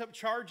trumped-up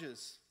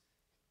charges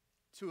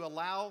to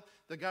allow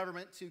the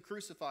government to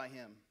crucify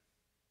him.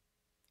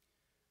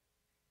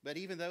 But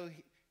even though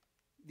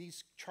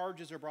these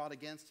charges are brought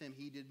against him,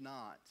 he did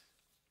not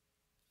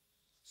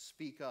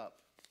speak up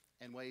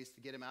in ways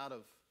to get him out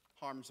of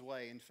harm's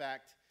way. In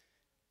fact,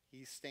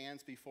 he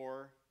stands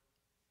before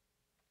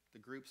the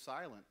group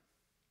silent.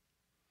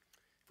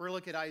 If we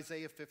look at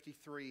Isaiah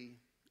 53,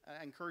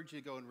 I encourage you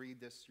to go and read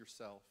this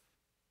yourself.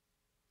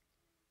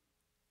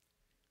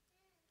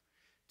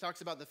 It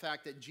talks about the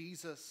fact that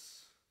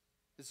Jesus,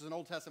 this is an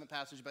Old Testament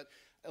passage, but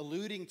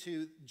alluding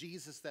to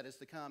Jesus that is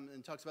to come,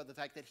 and talks about the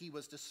fact that he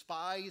was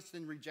despised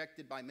and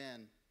rejected by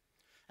men,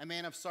 a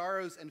man of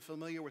sorrows and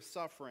familiar with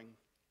suffering.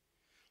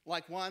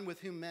 Like one with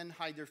whom men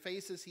hide their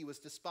faces, he was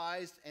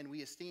despised, and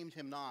we esteemed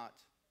him not.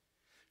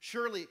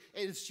 Surely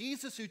it is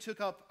Jesus who took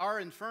up our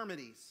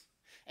infirmities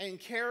and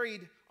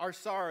carried our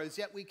sorrows,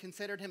 yet we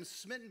considered him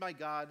stricken by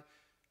God,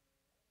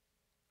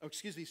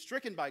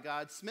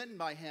 smitten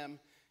by him,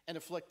 and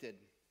afflicted.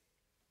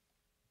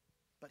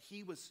 But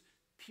he was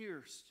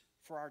pierced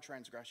for our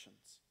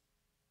transgressions,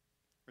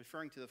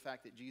 referring to the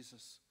fact that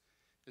Jesus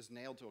is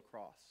nailed to a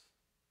cross.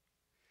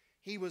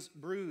 He was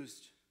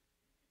bruised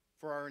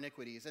for our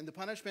iniquities, and the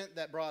punishment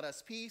that brought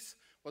us peace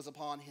was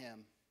upon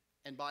him.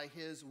 And by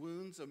his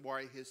wounds and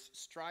by his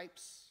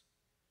stripes,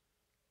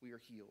 we are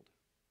healed.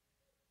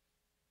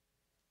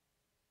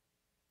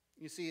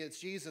 You see, it's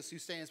Jesus who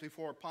stands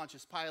before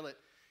Pontius Pilate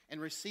and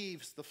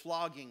receives the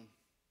flogging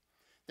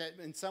that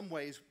in some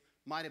ways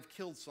might have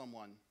killed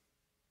someone.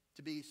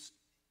 To be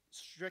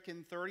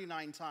stricken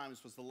 39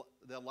 times was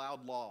the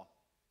allowed law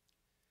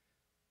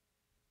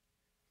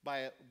by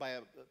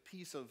a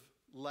piece of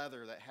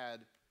leather that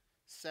had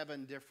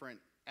 7 different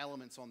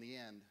elements on the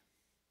end,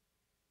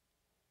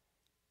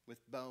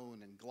 with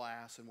bone and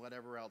glass and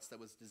whatever else that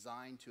was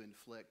designed to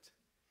inflict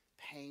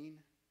pain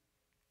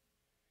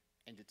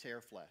and to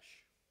tear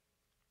flesh.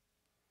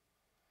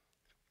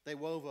 They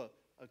wove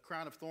a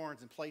crown of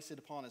thorns and placed it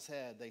upon his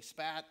head. They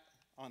spat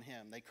on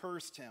him. They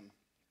cursed him.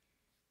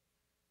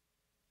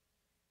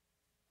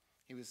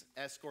 He was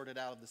escorted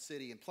out of the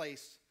city and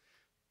placed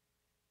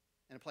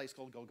in a place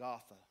called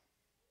Golgotha,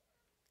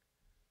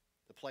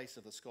 the place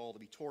of the skull, to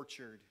be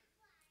tortured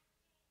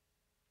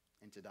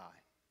and to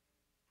die.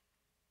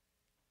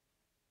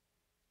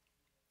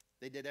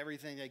 They did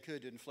everything they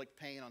could to inflict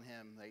pain on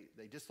him.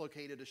 They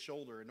dislocated his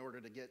shoulder in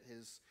order to get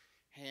his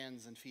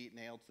hands and feet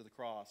nailed to the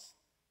cross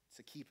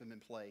to keep him in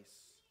place.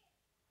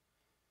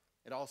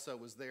 It also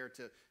was there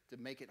to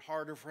make it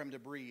harder for him to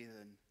breathe.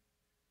 And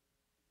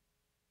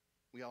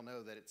we all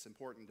know that it's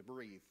important to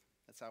breathe.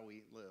 That's how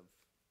we live.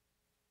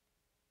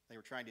 They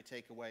were trying to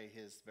take away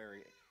his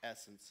very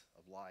essence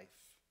of life.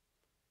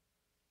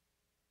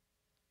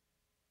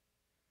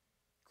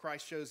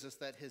 Christ shows us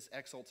that his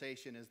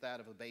exaltation is that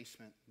of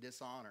abasement,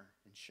 dishonor,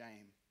 and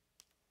shame.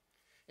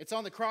 It's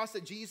on the cross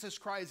that Jesus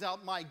cries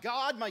out, my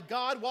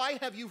God, why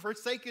have you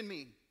forsaken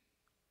me?"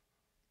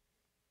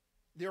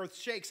 The earth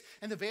shakes,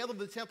 and the veil of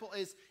the temple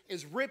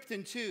is ripped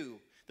in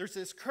two. There's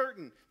this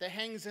curtain that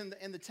hangs in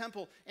the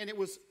temple, and it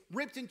was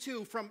ripped in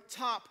two from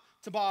top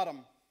to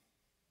bottom.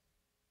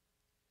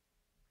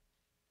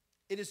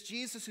 It is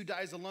Jesus who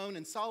dies alone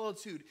in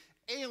solitude,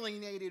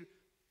 alienated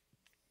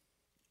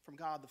from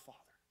God the Father.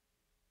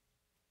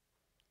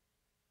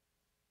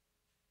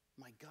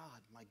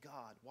 My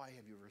God, why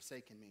have you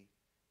forsaken me?"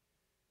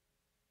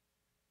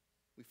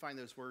 We find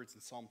those words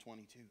in Psalm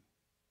 22.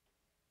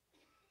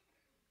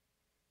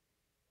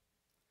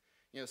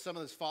 Some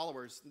of his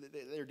followers,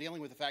 they're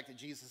dealing with the fact that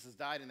Jesus has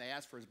died, and they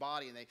ask for his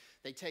body, and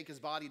they take his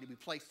body to be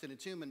placed in a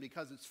tomb, and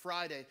because it's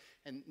Friday,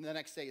 and the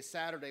next day is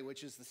Saturday,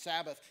 which is the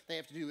Sabbath, they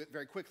have to do it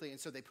very quickly, and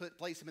so they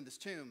place him in this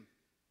tomb.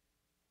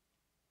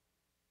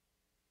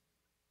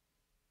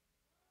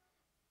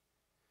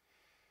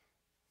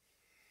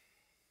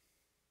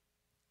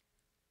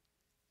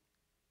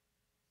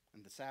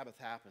 And the Sabbath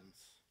happens,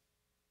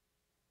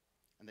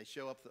 and they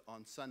show up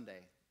on Sunday,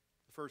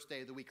 the first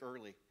day of the week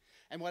early.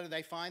 And what do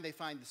they find? They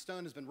find the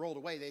stone has been rolled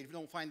away. They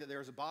don't find that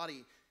there's a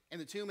body in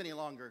the tomb any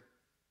longer.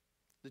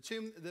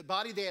 The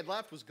body they had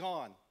left was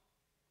gone.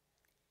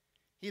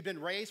 He had been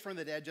raised from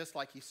the dead just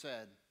like he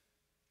said.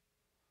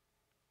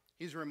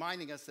 He's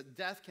reminding us that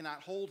death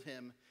cannot hold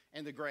him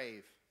in the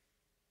grave.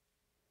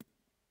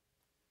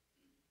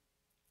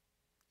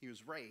 He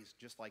was raised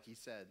just like he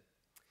said.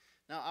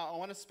 Now, I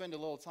want to spend a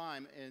little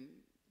time in...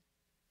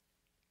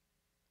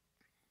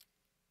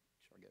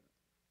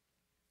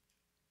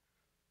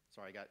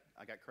 Sorry,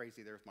 I got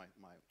crazy there with my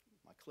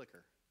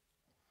clicker.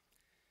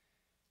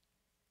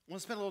 I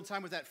want to spend a little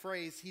time with that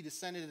phrase, he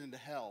descended into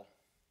hell.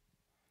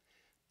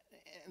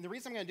 And the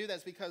reason I'm going to do that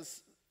is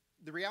because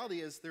the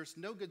reality is there's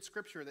no good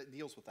scripture that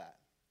deals with that.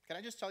 Can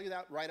I just tell you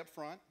that right up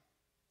front?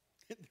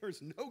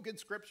 There's no good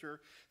scripture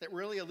that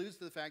really alludes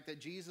to the fact that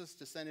Jesus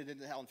descended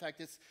into hell. In fact,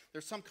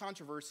 there's some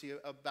controversy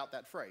about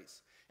that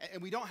phrase.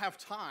 And we don't have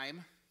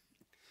time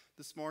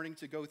this morning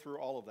to go through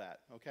all of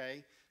that,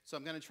 okay? So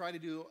I'm going to try to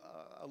do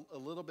a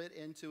little bit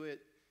into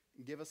it,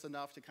 give us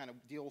enough to kind of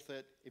deal with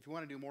it. If you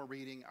want to do more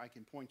reading, I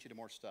can point you to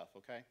more stuff,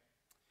 okay?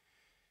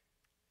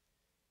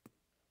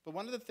 But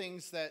one of the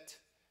things that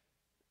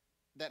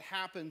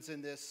happens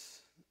in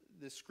this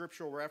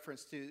scriptural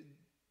reference to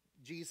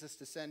Jesus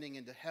descending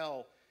into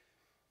hell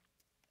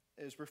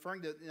is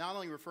not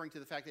only referring to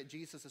the fact that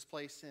Jesus is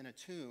placed in a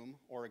tomb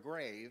or a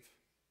grave,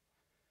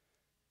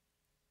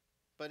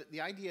 but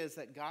the idea is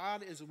that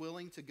God is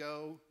willing to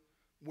go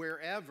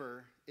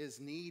wherever is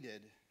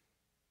needed,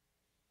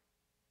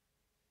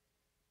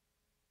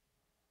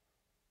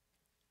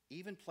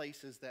 even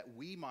places that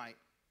we might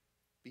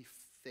be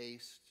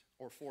faced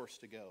or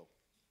forced to go.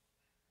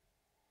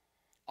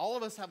 All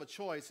of us have a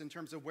choice in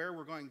terms of where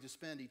we're going to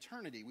spend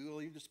eternity. We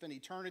will either spend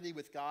eternity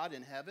with God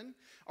in heaven,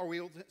 or we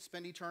will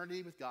spend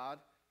eternity with God,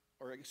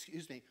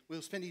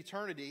 we'll spend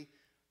eternity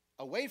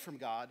away from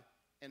God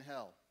in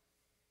hell.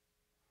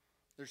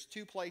 There's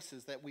two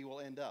places that we will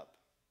end up.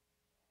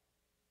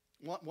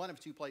 One of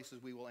two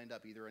places we will end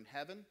up, either in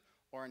heaven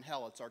or in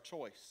hell. It's our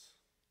choice.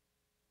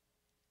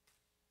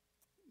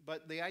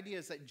 But the idea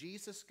is that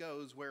Jesus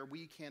goes where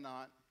we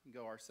cannot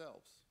go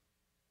ourselves,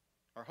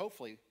 or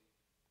hopefully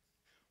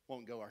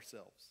won't go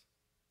ourselves.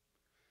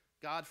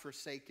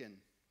 God-forsaken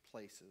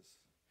places.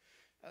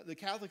 The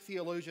Catholic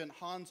theologian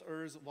Hans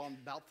Urs von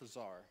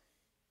Balthasar,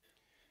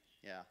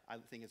 I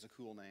think it's a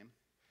cool name,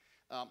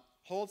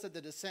 holds that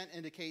the descent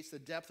indicates the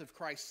depth of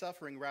Christ's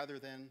suffering rather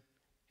than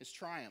his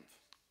triumph.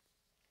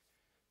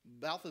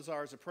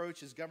 Balthasar's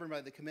approach is governed by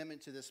the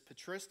commitment to this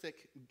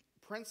patristic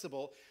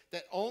principle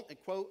that,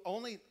 quote,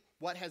 only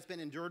what has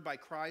been endured by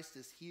Christ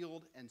is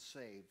healed and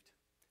saved.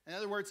 In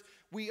other words,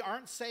 we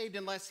aren't saved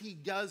unless he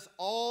does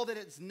all that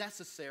is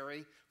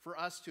necessary for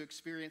us to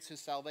experience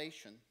his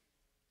salvation.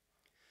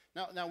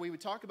 Now we would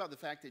talk about the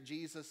fact that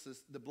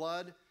the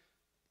blood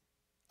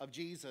of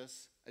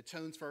Jesus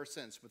atones for our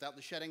sins. Without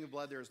the shedding of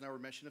blood, there is no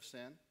remission of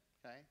sin.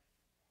 Okay?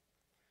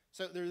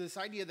 So there's this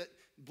idea that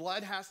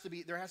there has to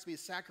be a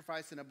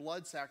sacrifice and a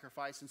blood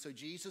sacrifice, and so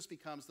Jesus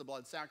becomes the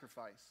blood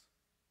sacrifice.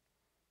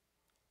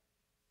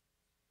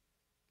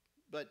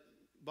 But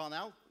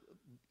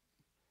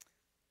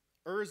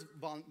Urs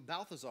von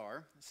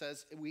Balthasar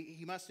says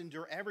he must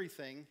endure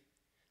everything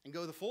and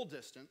go the full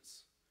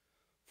distance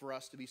for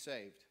us to be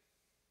saved.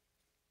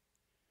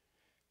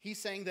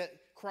 He's saying that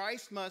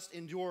Christ must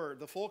endure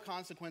the full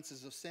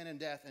consequences of sin and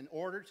death in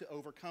order to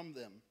overcome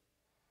them.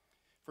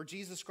 For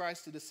Jesus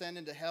Christ to descend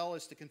into hell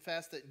is to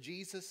confess that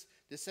Jesus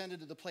descended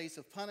to the place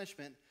of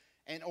punishment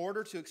in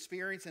order to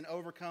experience and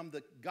overcome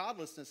the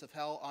godlessness of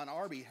hell on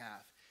our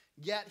behalf.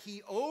 Yet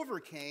he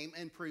overcame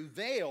and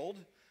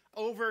prevailed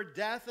over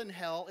death and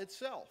hell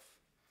itself.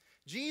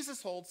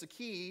 Jesus holds the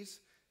keys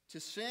to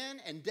sin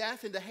and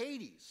death into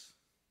Hades,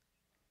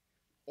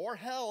 or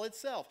hell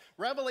itself.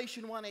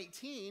 Revelation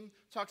 1:18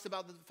 talks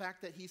about the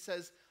fact that he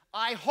says,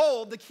 I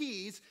hold the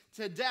keys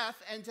to death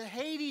and to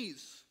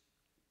Hades.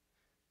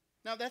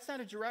 Now, that's not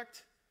a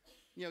direct,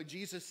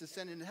 Jesus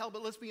descended into hell,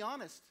 but let's be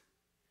honest.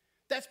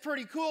 That's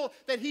pretty cool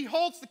that he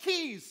holds the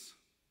keys.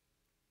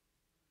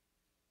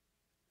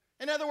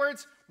 In other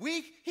words,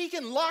 he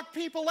can lock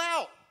people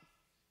out.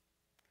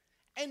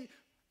 And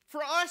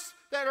for us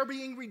that are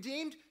being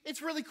redeemed,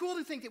 it's really cool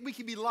to think that we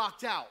can be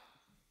locked out.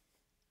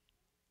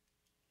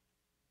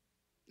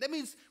 That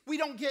means we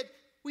don't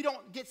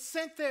get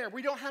sent there.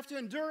 We don't have to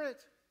endure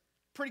it.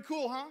 Pretty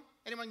cool, huh?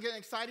 Anyone getting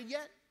excited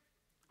yet?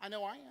 I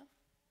know I am.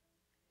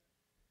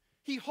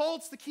 He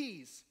holds the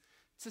keys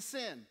to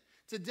sin,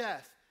 to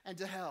death, and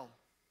to hell.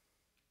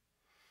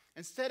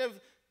 Instead of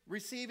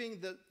receiving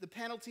the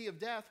penalty of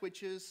death,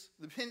 which is,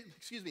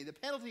 the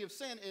penalty of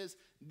sin is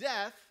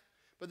death,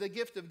 but the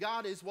gift of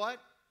God is what?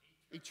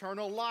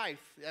 Eternal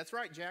life. That's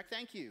right, Jack,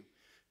 thank you.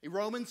 In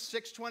Romans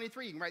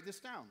 6:23, you can write this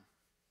down.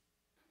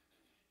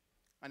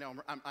 I know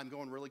I'm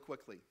going really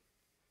quickly.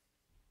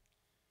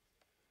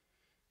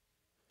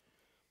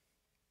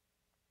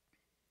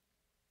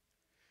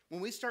 When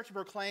we start to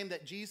proclaim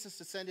that Jesus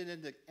descended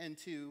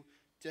into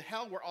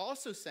hell, we're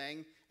also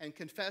saying and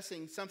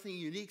confessing something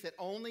unique that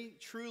only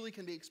truly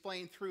can be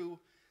explained through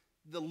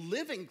the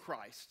living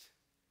Christ.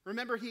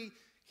 Remember, he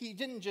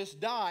didn't just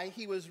die,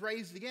 he was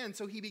raised again,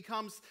 so he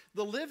becomes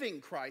the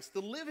living Christ,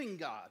 the living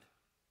God,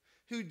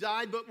 who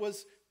died but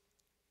was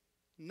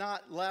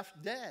not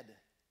left dead.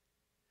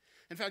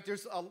 In fact,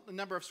 there's a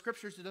number of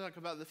scriptures that talk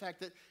about the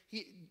fact that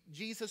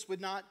Jesus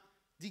would not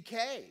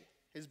decay.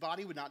 His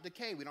body would not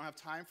decay. We don't have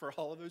time for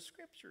all of those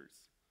scriptures.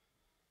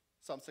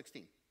 Psalm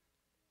 16.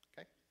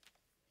 Okay?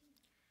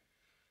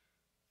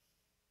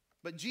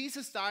 But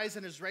Jesus dies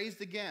and is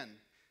raised again.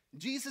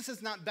 Jesus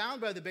is not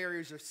bound by the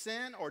barriers of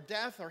sin or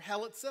death or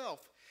hell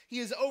itself. He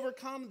has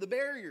overcome the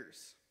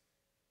barriers.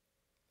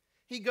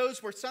 He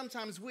goes where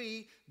sometimes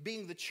we,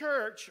 being the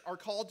church, are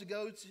called to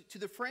go to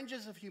the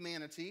fringes of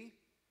humanity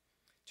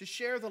to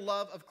share the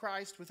love of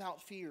Christ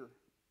without fear.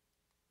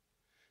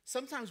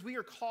 Sometimes we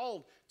are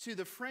called to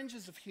the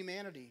fringes of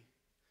humanity,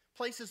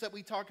 places that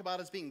we talk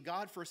about as being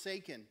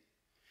God-forsaken.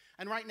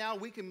 And right now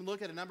we can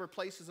look at a number of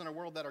places in our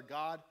world that are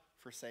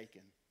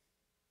God-forsaken.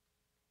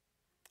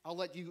 I'll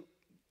let you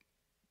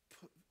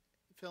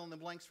fill in the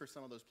blanks for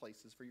some of those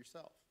places for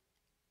yourself.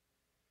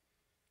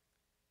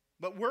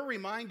 But we're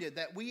reminded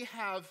that we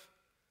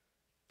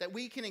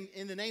can,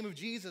 in the name of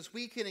Jesus,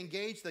 we can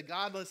engage the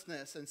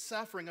godlessness and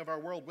suffering of our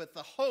world with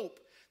the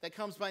hope that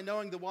comes by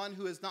knowing the one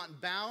who is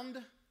not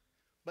bound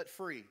but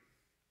free.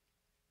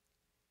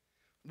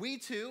 We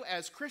too,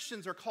 as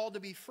Christians, are called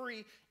to be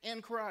free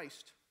in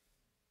Christ.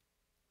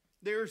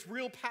 There's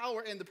real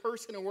power in the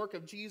person and work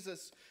of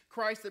Jesus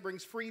Christ that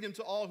brings freedom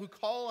to all who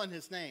call on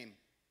his name.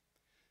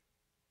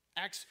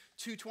 Acts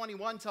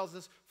 2:21 tells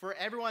us, for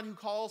everyone who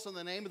calls on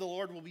the name of the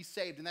Lord will be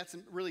saved. And that's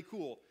really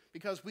cool,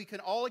 because we can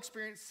all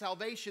experience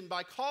salvation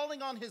by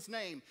calling on his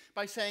name,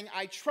 by saying,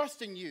 I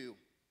trust in you.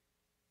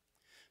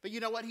 But you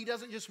know what? He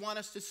doesn't just want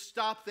us to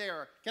stop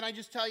there. Can I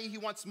just tell you, he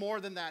wants more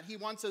than that. He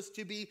wants us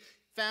to be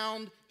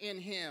found in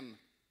him,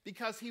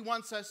 because he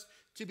wants us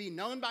to be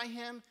known by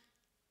him,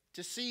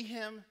 to see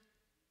him,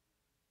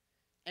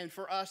 and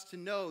for us to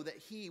know that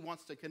he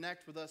wants to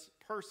connect with us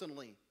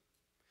personally,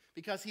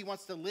 because he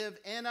wants to live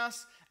in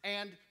us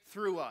and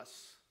through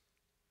us.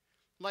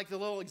 Like the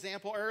little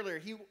example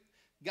earlier,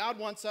 God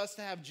wants us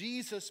to have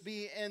Jesus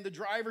be in the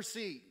driver's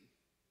seat.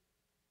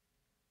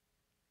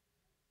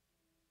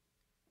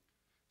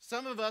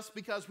 Some of us,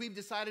 because we've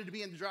decided to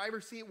be in the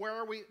driver's seat, where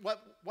are we?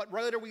 What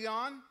road are we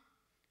on?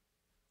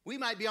 We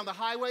might be on the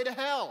highway to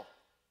hell.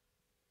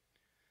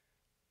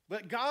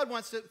 But God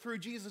wants to, through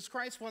Jesus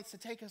Christ, wants to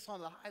take us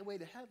on the highway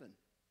to heaven.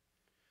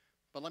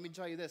 But let me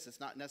tell you this, it's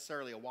not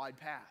necessarily a wide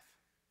path.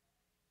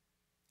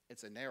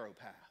 It's a narrow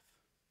path.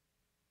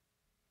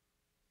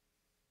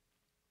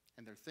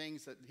 And there are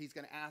things that he's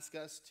going to ask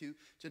us to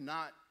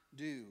not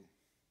do.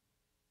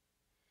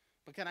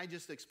 But can I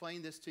just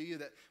explain this to you,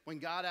 that when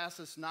God asks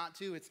us not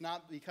to, it's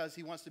not because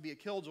he wants to be a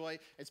killjoy,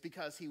 it's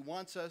because he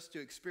wants us to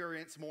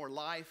experience more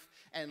life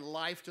and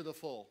life to the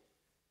full.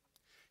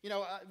 You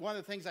know, one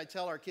of the things I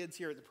tell our kids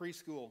here at the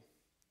preschool,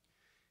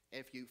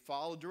 if you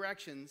follow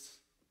directions,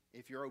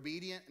 if you're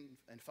obedient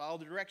and follow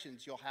the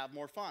directions, you'll have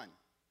more fun.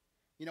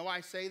 You know why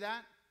I say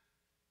that?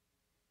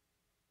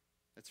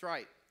 That's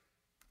right.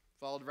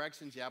 Follow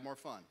directions, you have more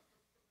fun.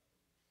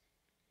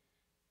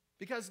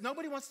 Because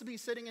nobody wants to be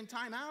sitting in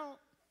timeout.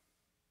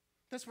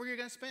 That's where you're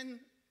going to spend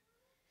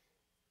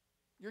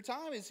your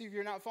time. Is if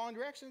you're not following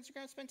directions, you're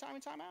going to spend time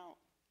in timeout.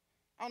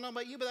 I don't know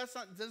about you, but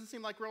doesn't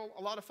seem like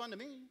a lot of fun to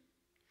me.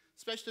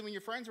 Especially when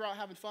your friends are out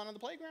having fun on the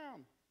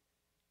playground.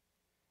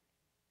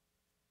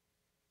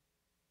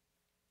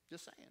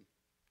 Just saying.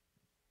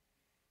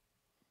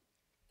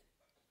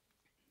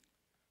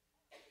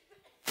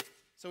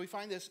 So we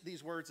find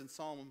these words in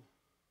Psalm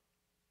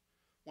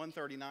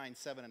 139,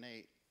 7 and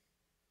 8.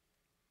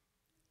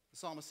 The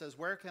psalmist says,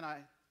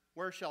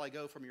 where shall I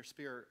go from your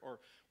spirit? Or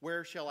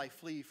where shall I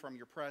flee from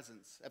your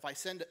presence? If I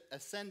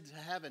ascend to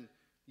heaven,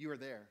 you are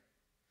there.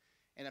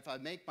 And if I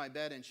make my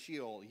bed in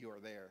Sheol, you are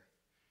there.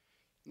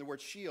 And the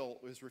word Sheol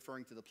is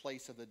referring to the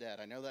place of the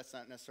dead. I know that's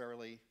not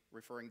necessarily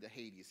referring to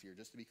Hades here,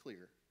 just to be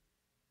clear.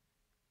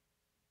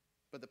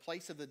 But the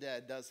place of the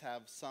dead does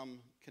have some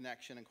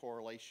connection and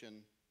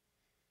correlation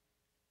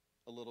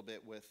a little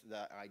bit with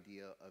the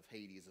idea of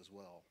Hades as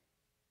well.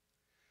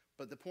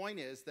 But the point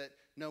is that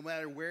no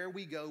matter where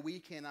we go, we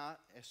cannot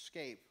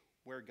escape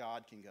where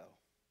God can go.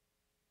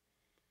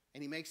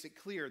 And he makes it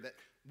clear that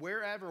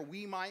wherever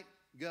we might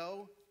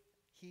go,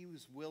 he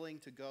was willing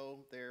to go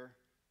there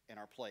in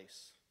our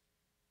place.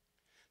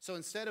 So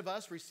instead of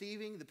us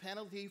receiving the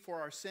penalty for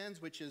our sins,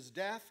 which is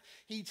death,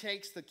 he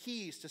takes the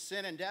keys to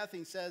sin and death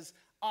and says,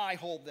 I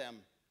hold them.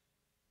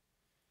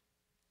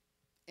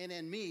 and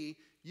in me,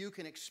 you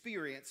can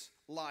experience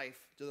life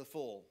to the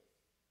full.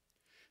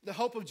 The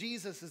hope of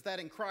Jesus is that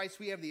in Christ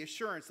we have the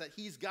assurance that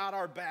he's got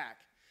our back.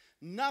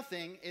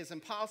 Nothing is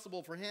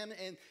impossible for him,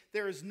 and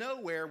there is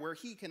nowhere where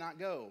he cannot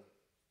go.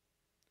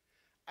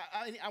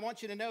 I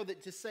want you to know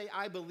that to say,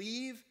 I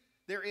believe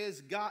there is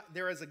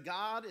a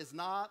God is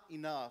not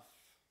enough.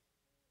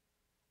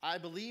 I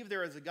believe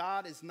there is a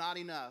God is not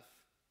enough.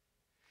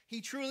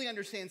 He truly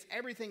understands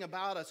everything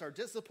about us, our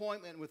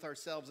disappointment with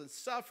ourselves and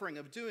suffering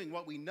of doing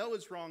what we know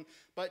is wrong,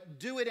 but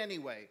do it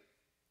anyway.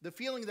 The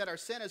feeling that our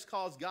sin has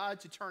caused God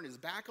to turn his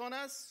back on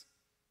us.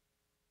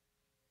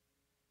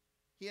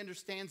 He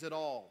understands it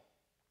all.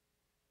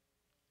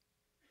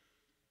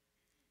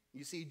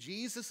 You see,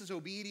 Jesus'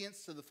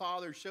 obedience to the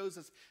Father shows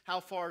us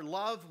how far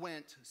love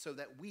went so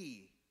that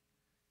we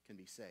can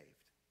be saved.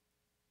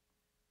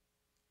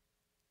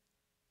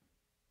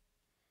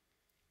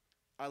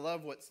 I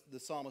love what the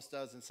psalmist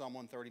does in Psalm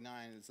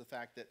 139. Is the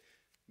fact that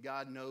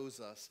God knows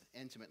us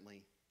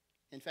intimately.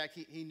 In fact,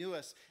 he knew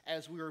us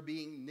as we were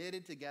being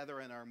knitted together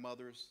in our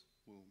mother's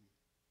womb.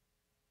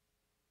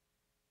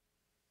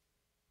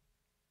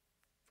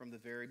 From the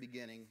very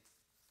beginning,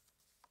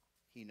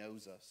 he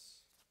knows us.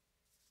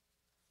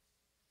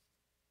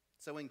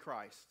 So in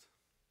Christ,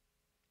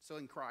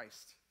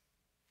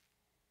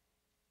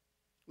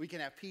 we can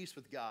have peace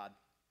with God.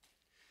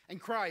 In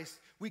Christ,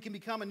 we can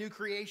become a new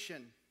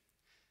creation.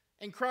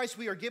 In Christ,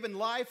 we are given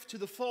life to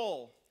the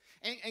full.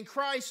 In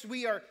Christ,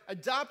 we are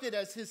adopted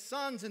as his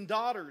sons and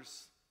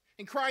daughters.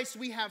 In Christ,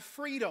 we have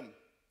freedom.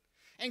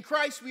 In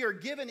Christ, we are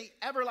given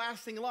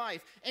everlasting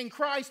life. In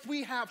Christ,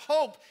 we have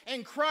hope.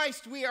 In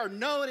Christ, we are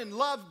known and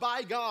loved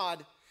by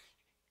God.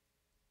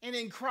 And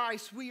in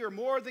Christ, we are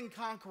more than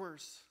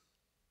conquerors.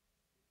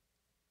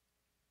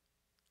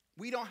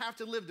 We don't have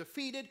to live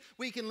defeated.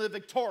 We can live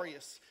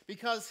victorious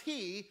because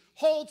he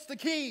holds the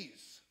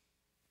keys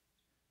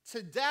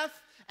to death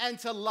and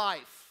to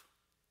life.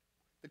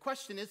 The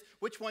question is,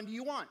 which one do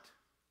you want?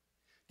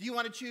 Do you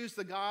want to choose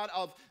the God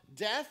of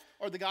death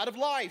or the God of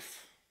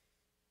life?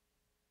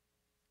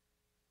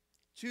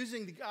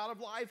 Choosing the God of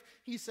life,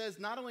 he says,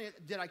 not only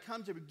did I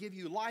come to give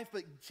you life,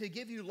 but to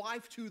give you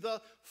life to the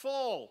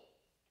full.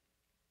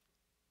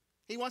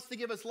 He wants to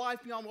give us life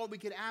beyond what we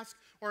could ask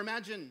or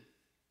imagine.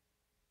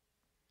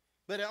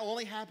 But it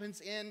only happens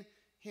in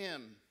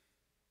him.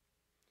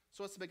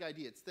 So what's the big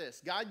idea? It's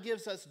this. God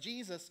gives us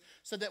Jesus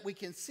so that we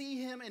can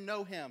see him and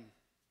know him.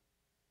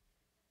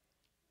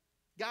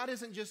 God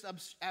isn't just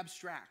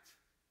abstract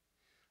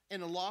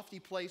in a lofty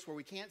place where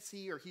we can't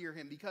see or hear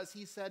him, because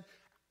he said,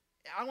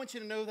 I want you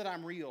to know that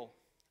I'm real.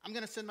 I'm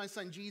going to send my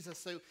son Jesus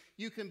so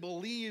you can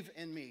believe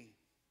in me.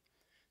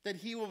 That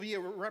he will be a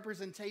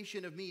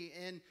representation of me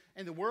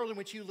in the world in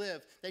which you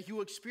live. That you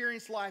will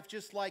experience life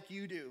just like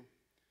you do.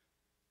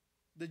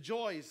 The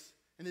joys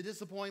and the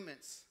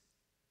disappointments.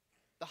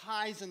 The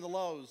highs and the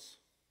lows.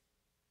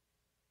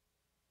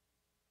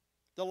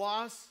 The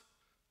loss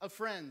of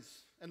friends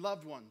and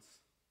loved ones.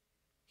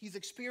 He's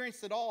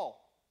experienced it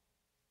all.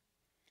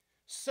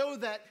 So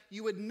that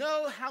you would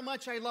know how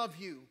much I love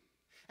you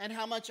and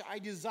how much I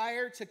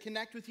desire to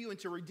connect with you and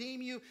to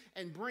redeem you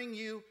and bring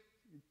you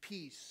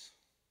peace.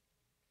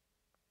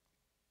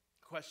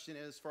 The question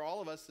is, for all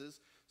of us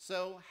is,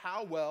 so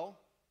how well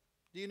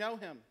do you know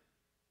him?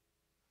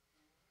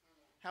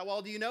 How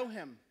well do you know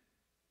him?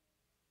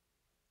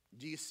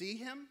 Do you see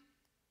him?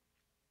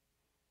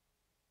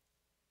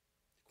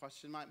 The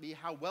question might be,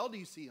 how well do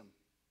you see him?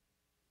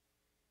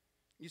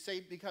 You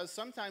say, because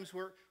sometimes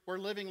we're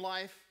living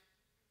life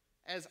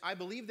as I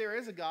believe there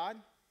is a God.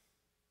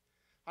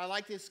 I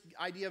like this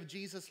idea of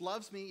Jesus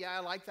loves me. Yeah, I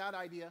like that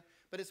idea.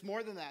 But it's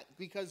more than that,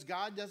 because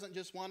God doesn't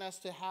just want us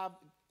to have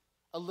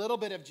a little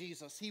bit of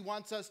Jesus. He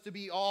wants us to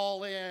be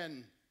all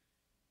in.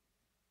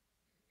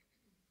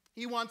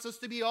 He wants us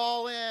to be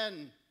all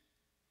in.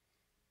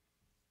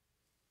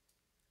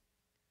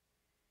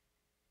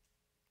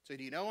 So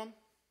do you know him?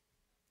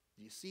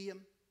 Do you see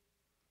him?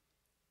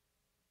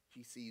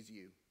 He sees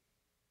you.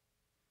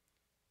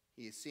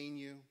 He has seen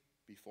you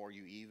before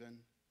you even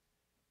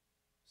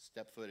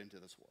step foot into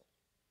this world.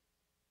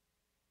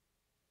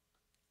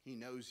 He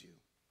knows you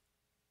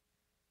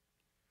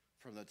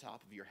from the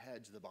top of your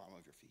head to the bottom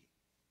of your feet.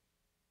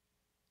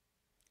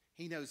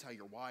 He knows how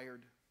you're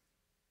wired.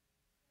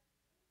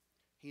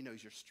 He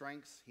knows your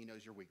strengths. He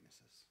knows your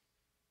weaknesses.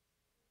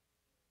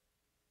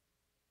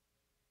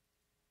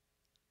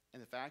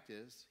 And the fact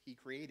is, he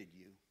created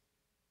you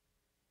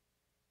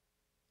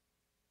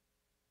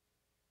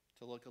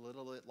to look a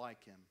little bit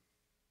like him,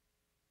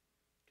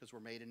 because we're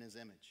made in his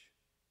image.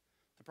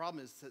 The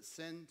problem is that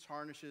sin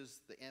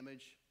tarnishes the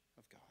image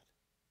of God.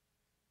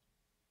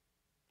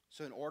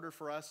 So in order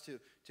for us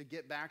to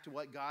get back to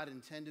what God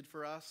intended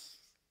for us,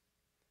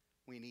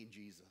 we need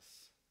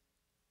Jesus.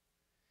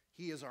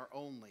 He is our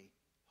only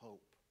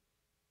hope.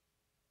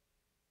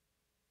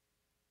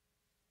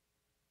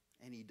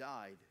 And he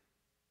died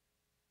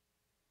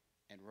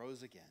and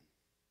rose again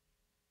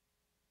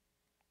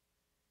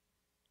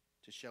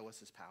to show us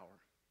his power.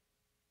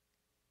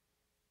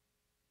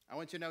 I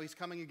want you to know he's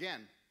coming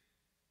again.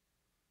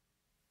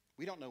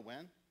 We don't know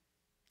when.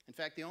 In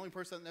fact, the only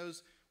person that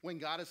knows when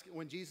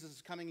Jesus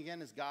is coming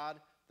again is God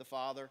the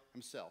Father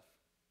himself.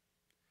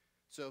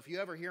 So if you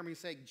ever hear me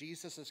say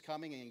Jesus is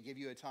coming and give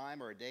you a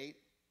time or a date,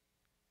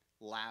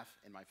 laugh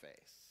in my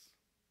face,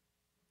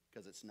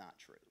 because it's not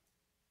true.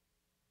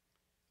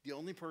 The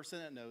only person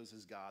that knows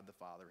is God the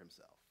Father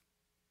himself.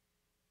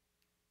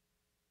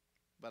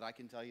 But I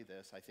can tell you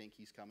this, I think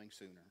he's coming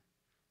sooner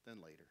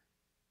than later.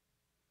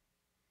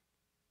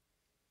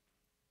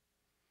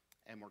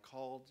 And we're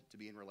called to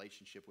be in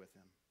relationship with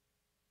him.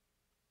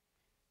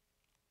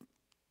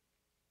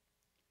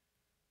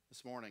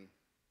 This morning,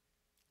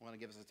 I want to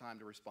give us a time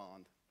to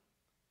respond.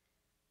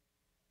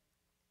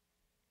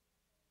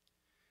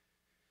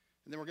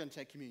 And then we're going to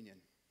take communion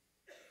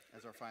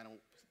as our final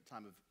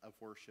time of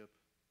worship.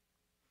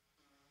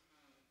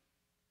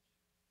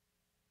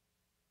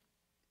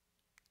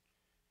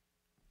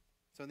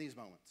 So in these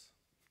moments,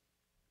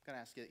 I'm going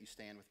to ask you that you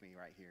stand with me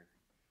right here.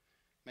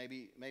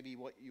 Maybe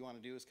what you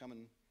want to do is come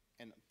and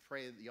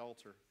pray at the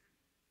altar.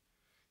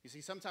 You see,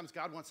 sometimes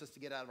God wants us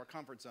to get out of our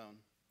comfort zone.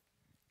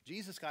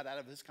 Jesus got out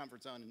of his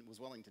comfort zone and was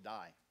willing to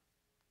die.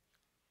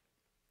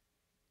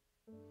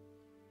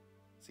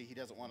 See, he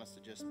doesn't want us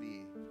to just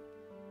be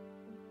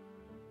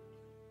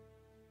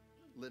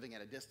living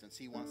at a distance.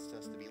 He wants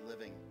us to be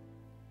living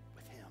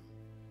with him.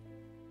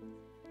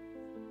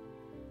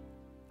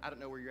 I don't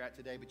know where you're at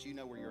today, but you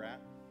know where you're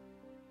at.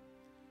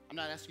 I'm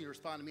not asking you to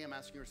respond to me. I'm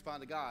asking you to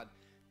respond to God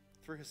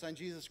through his son,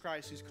 Jesus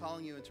Christ, who's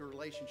calling you into a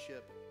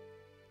relationship.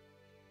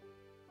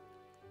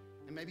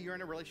 And maybe you're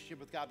in a relationship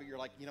with God, but you're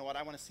like, you know what?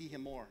 I want to see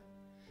him more.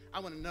 I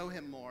want to know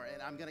him more,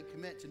 and I'm going to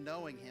commit to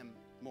knowing him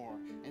more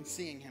and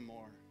seeing him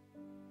more.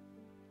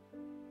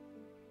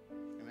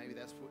 And maybe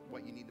that's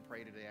what you need to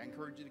pray today. I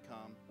encourage you to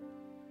come.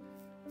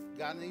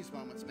 God, in these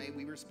moments, may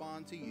we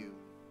respond to you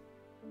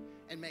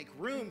and make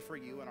room for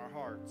you in our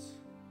hearts.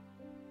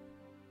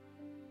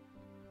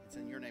 It's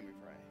in your name we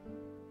pray.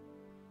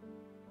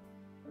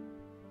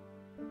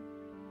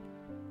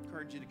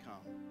 Encourage you to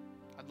come.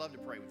 I'd love to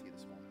pray with you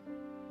this morning.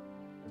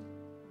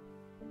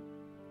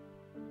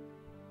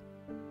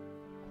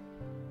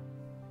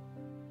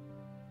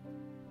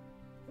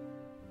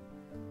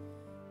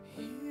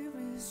 Here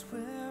is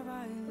where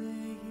I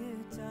lay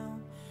it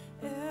down,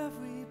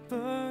 every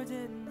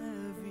burden,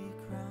 every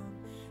crown.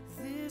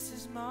 This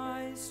is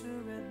my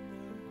surrender.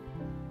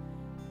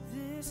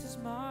 This is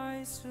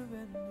my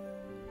surrender.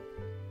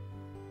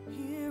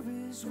 Here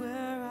is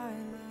where I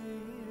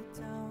lay it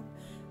down,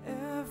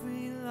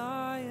 every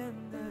lie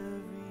and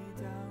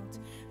every doubt.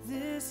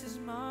 This is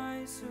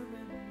my surrender.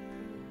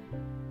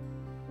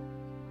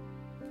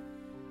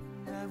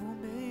 And I will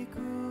make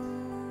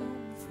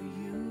room for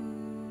you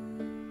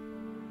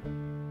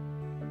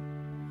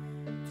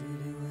to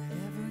do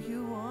whatever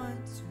you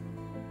want to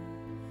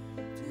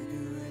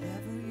do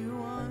whatever you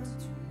want to.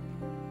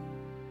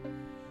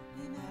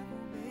 And I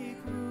will make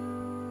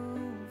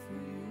room for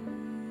you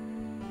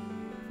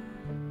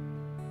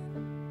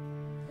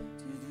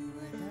to do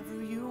whatever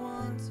you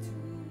want to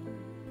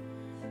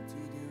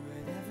do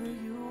whatever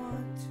you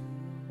want to.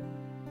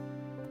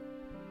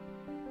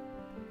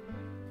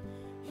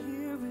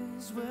 Here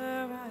is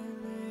where I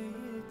lay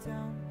it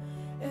down,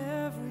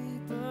 every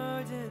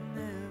burden,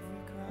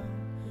 every crown.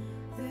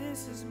 This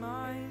is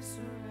my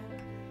surrender.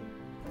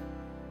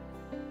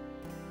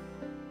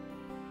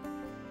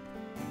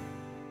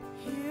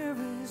 Here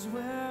is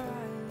where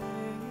I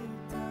lay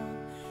it down,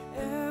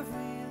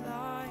 every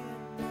lie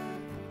and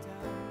every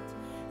doubt.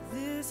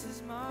 This is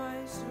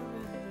my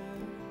surrender.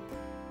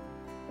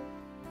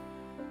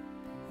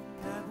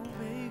 And I will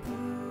make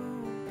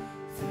room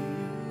for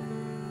you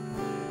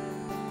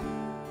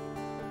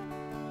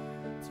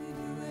to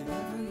do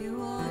whatever you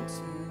want to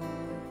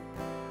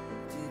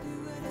do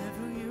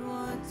whatever you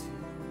want to.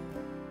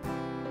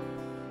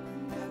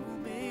 And I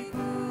will make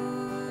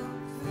room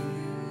for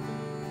you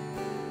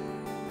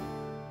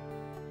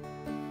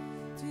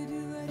to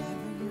do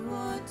whatever you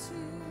want to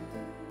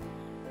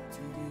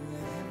do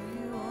whatever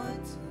you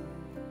want to.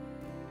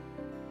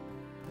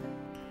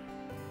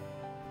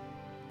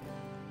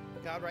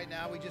 God, right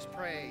now we just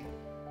pray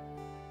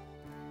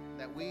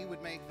that we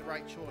would make the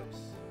right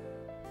choice,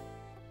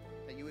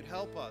 that you would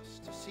help us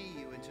to see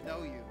you and to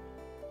know you.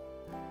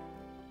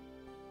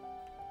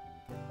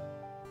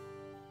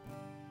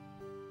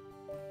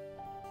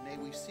 May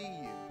we see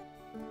you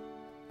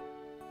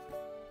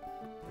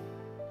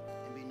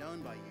and be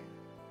known by you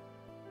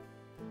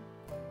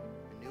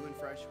in new and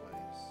fresh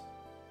ways.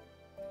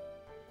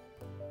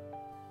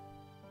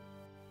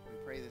 We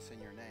pray this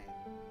in your name.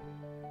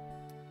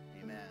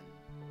 Amen.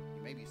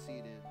 You may be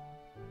seated.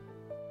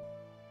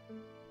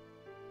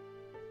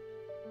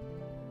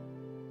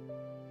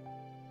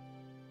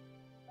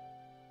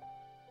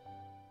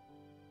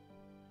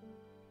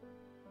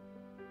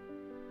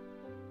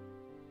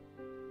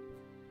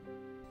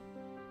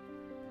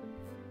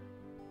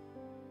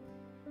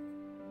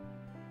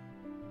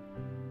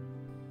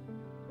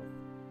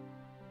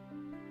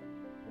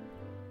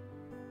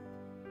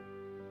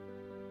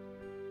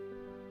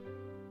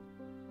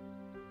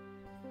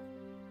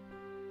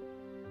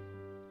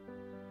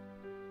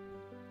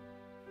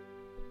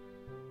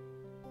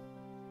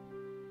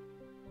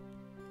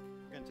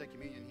 going to take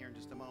communion here in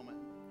just a moment.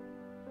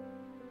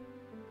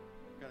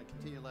 We're going to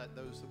continue to let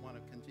those that want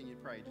to continue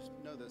to pray, just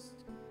know this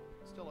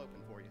is still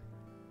open for you.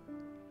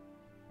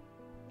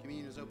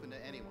 Communion is open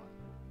to anyone.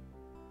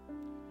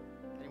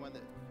 Anyone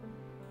that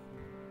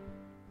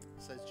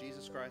says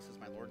Jesus Christ is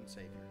my Lord and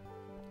Savior.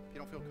 If you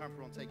don't feel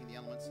comfortable in taking the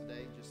elements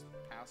today, just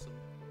pass them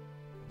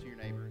to your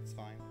neighbor. It's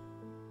fine.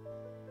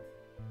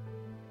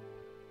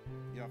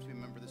 You don't have to be a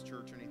member of this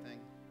church or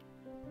anything.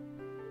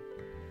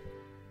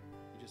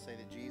 You just say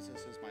that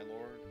Jesus is my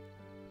Lord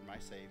and my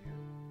Savior.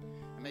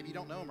 And maybe you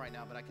don't know him right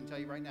now, but I can tell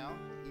you right now,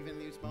 even in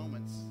these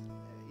moments,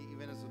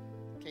 even as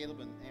Caleb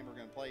and Amber are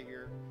going to play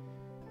here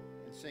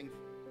and sing,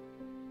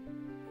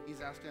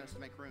 he's asking us to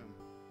make room.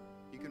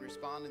 You can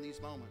respond in these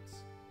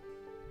moments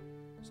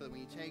so that when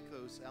you take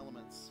those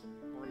elements,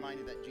 we're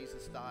reminded that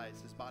Jesus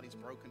dies, his body's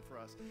broken for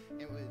us.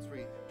 And as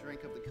we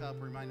drink of the cup,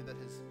 we're reminded that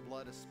his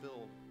blood is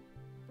spilled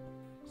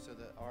so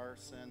that our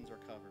sins are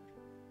covered.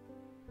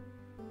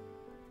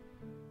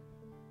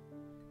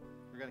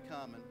 We're going to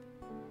come and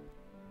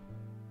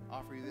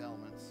offer you the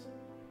elements.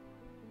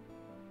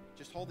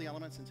 Just hold the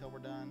elements until we're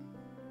done,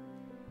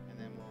 and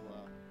then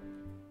we'll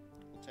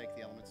take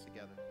the elements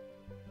together.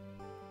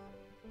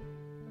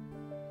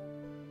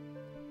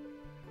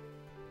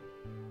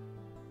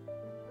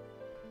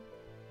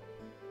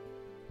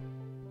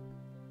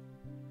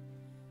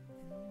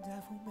 And I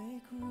will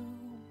make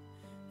room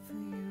for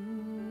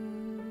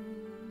you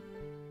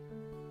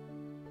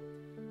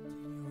to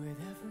do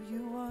whatever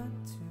you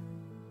want to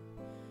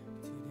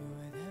do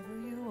whatever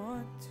you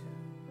want to.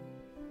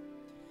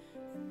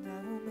 And I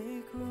will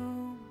make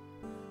room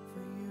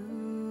for you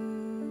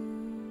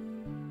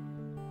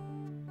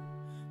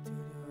to do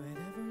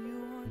whatever you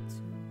want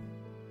to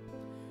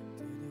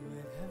do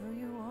whatever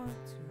you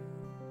want to.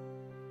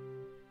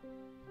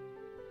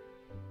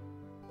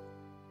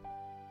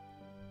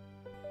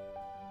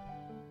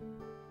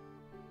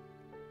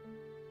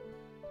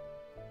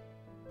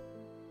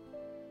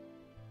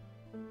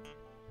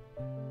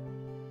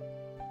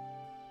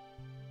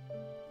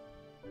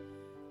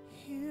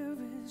 Here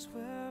is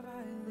where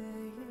I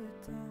lay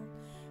it down,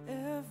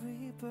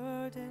 every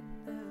burden,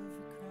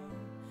 every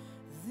crown.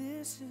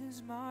 This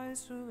is my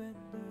surrender.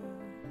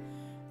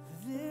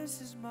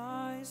 This is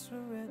my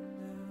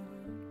surrender.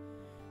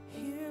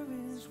 Here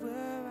is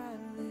where I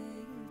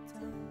lay it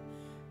down,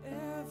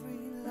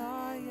 every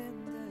lie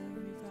and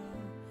every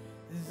doubt.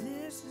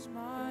 This is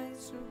my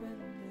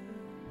surrender.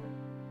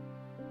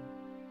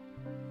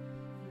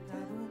 And I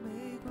will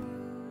make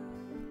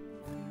room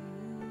for you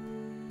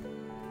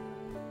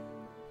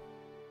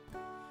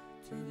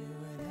to do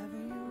whatever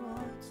you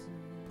want to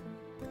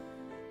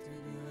do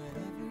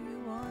whatever you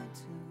want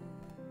to.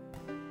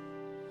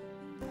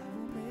 And I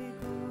will make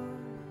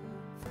room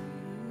for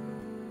you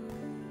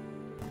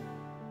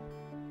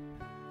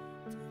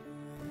to do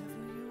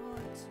whatever you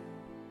want to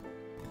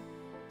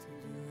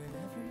do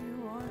whatever you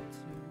want to.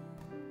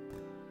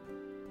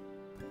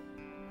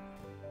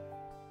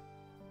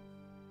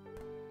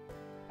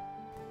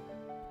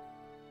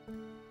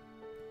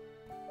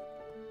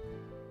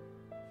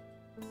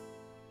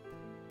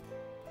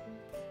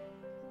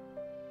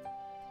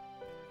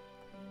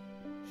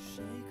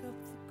 Shake up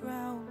the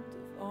ground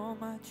of all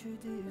my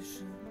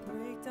tradition,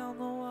 break down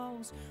the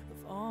walls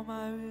of all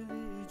my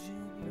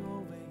religion. Your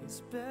way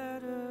is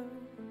better,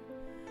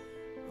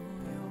 oh,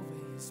 your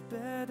way is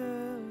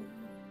better.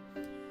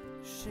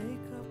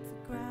 Shake up the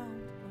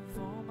ground of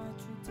all my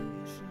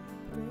tradition,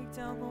 break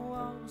down the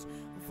walls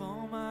of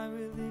all my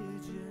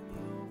religion.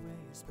 Your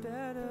way is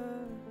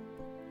better,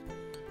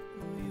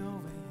 oh, your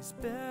way is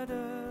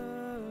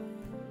better.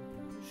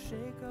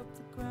 Shake up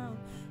the ground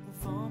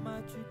of all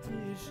my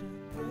tradition,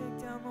 break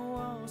down the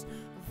walls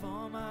of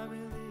all my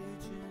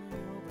religion.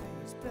 Your way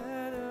is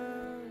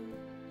better, oh,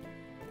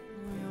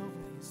 your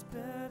way is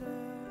better.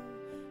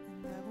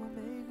 And I will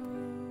make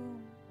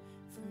room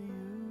for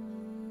you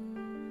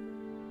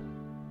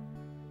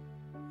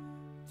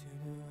to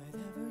do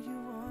whatever you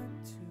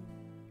want to do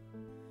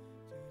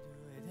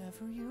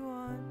whatever you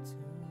want to.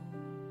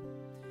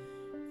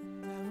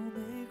 And I will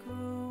make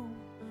room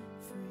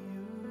for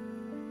you to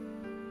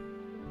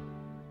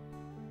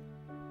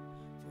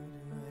do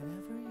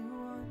whatever you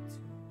want to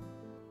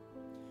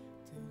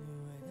do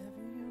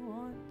whatever you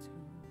want to.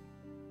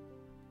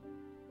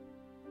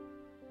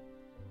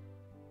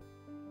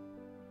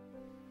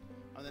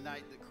 On the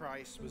night that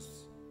Christ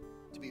was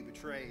to be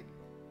betrayed,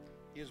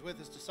 he was with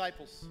his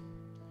disciples,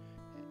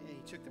 and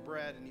he took the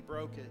bread and he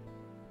broke it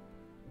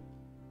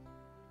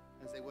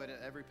as they would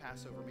at every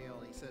Passover meal.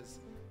 And he says,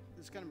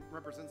 this is going to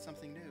represent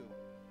something new.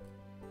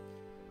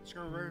 It's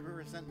going to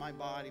represent my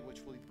body,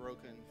 which will be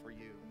broken for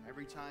you.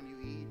 Every time you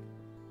eat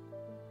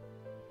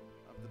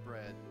of the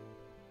bread,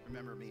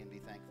 remember me and be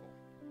thankful.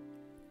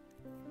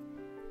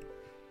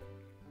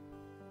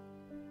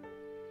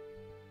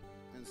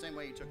 In the same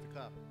way, he took the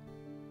cup.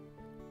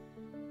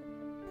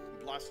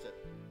 He blessed it.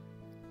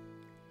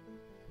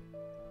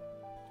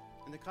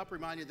 And the cup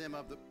reminded them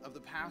of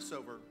the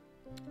Passover,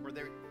 where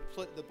they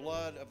put the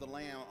blood of the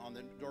lamb on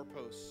the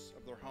doorposts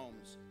of their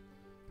homes.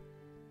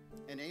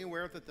 And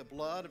anywhere that the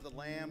blood of the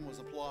Lamb was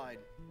applied,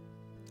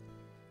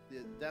 the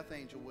death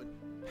angel would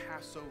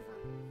pass over.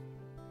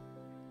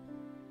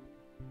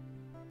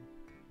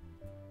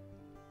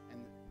 And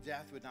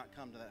death would not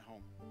come to that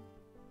home.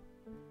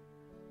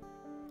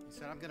 He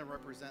said, I'm going to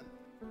represent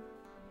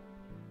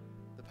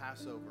the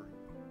Passover.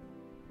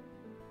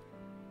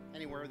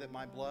 Anywhere that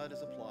my blood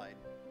is applied,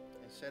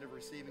 instead of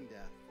receiving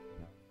death,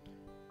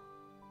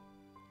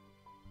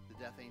 the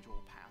death angel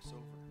will pass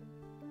over.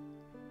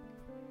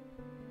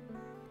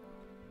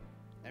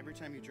 Every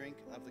time you drink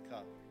of the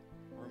cup,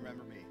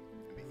 remember me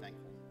and be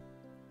thankful.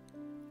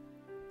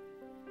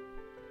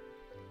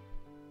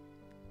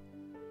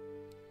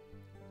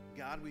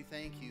 God, we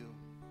thank you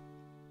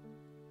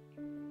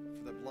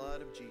for the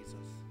blood of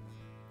Jesus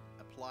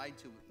applied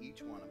to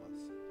each one of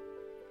us.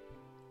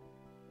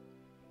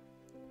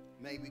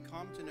 May we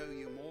come to know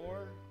you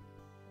more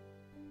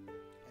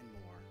and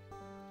more.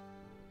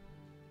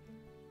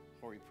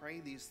 For we pray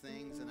these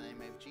things in the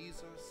name of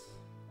Jesus,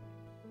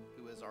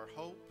 who is our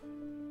hope.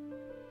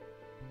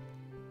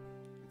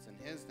 It's in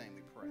his name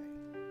we pray.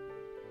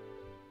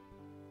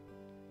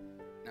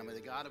 Now may the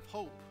God of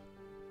hope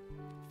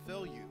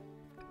fill you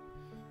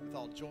with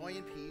all joy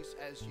and peace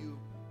as you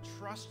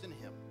trust in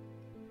him,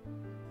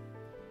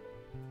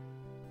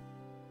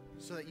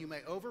 so that you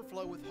may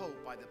overflow with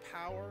hope by the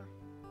power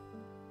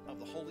of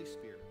the Holy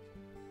Spirit.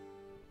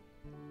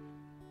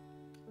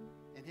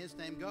 In his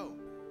name go,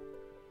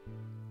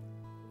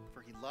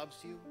 for he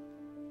loves you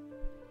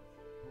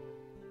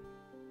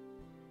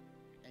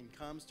and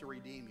comes to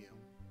redeem you.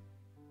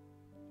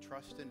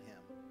 Trust in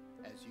him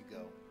as you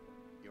go.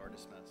 You are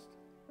dismissed.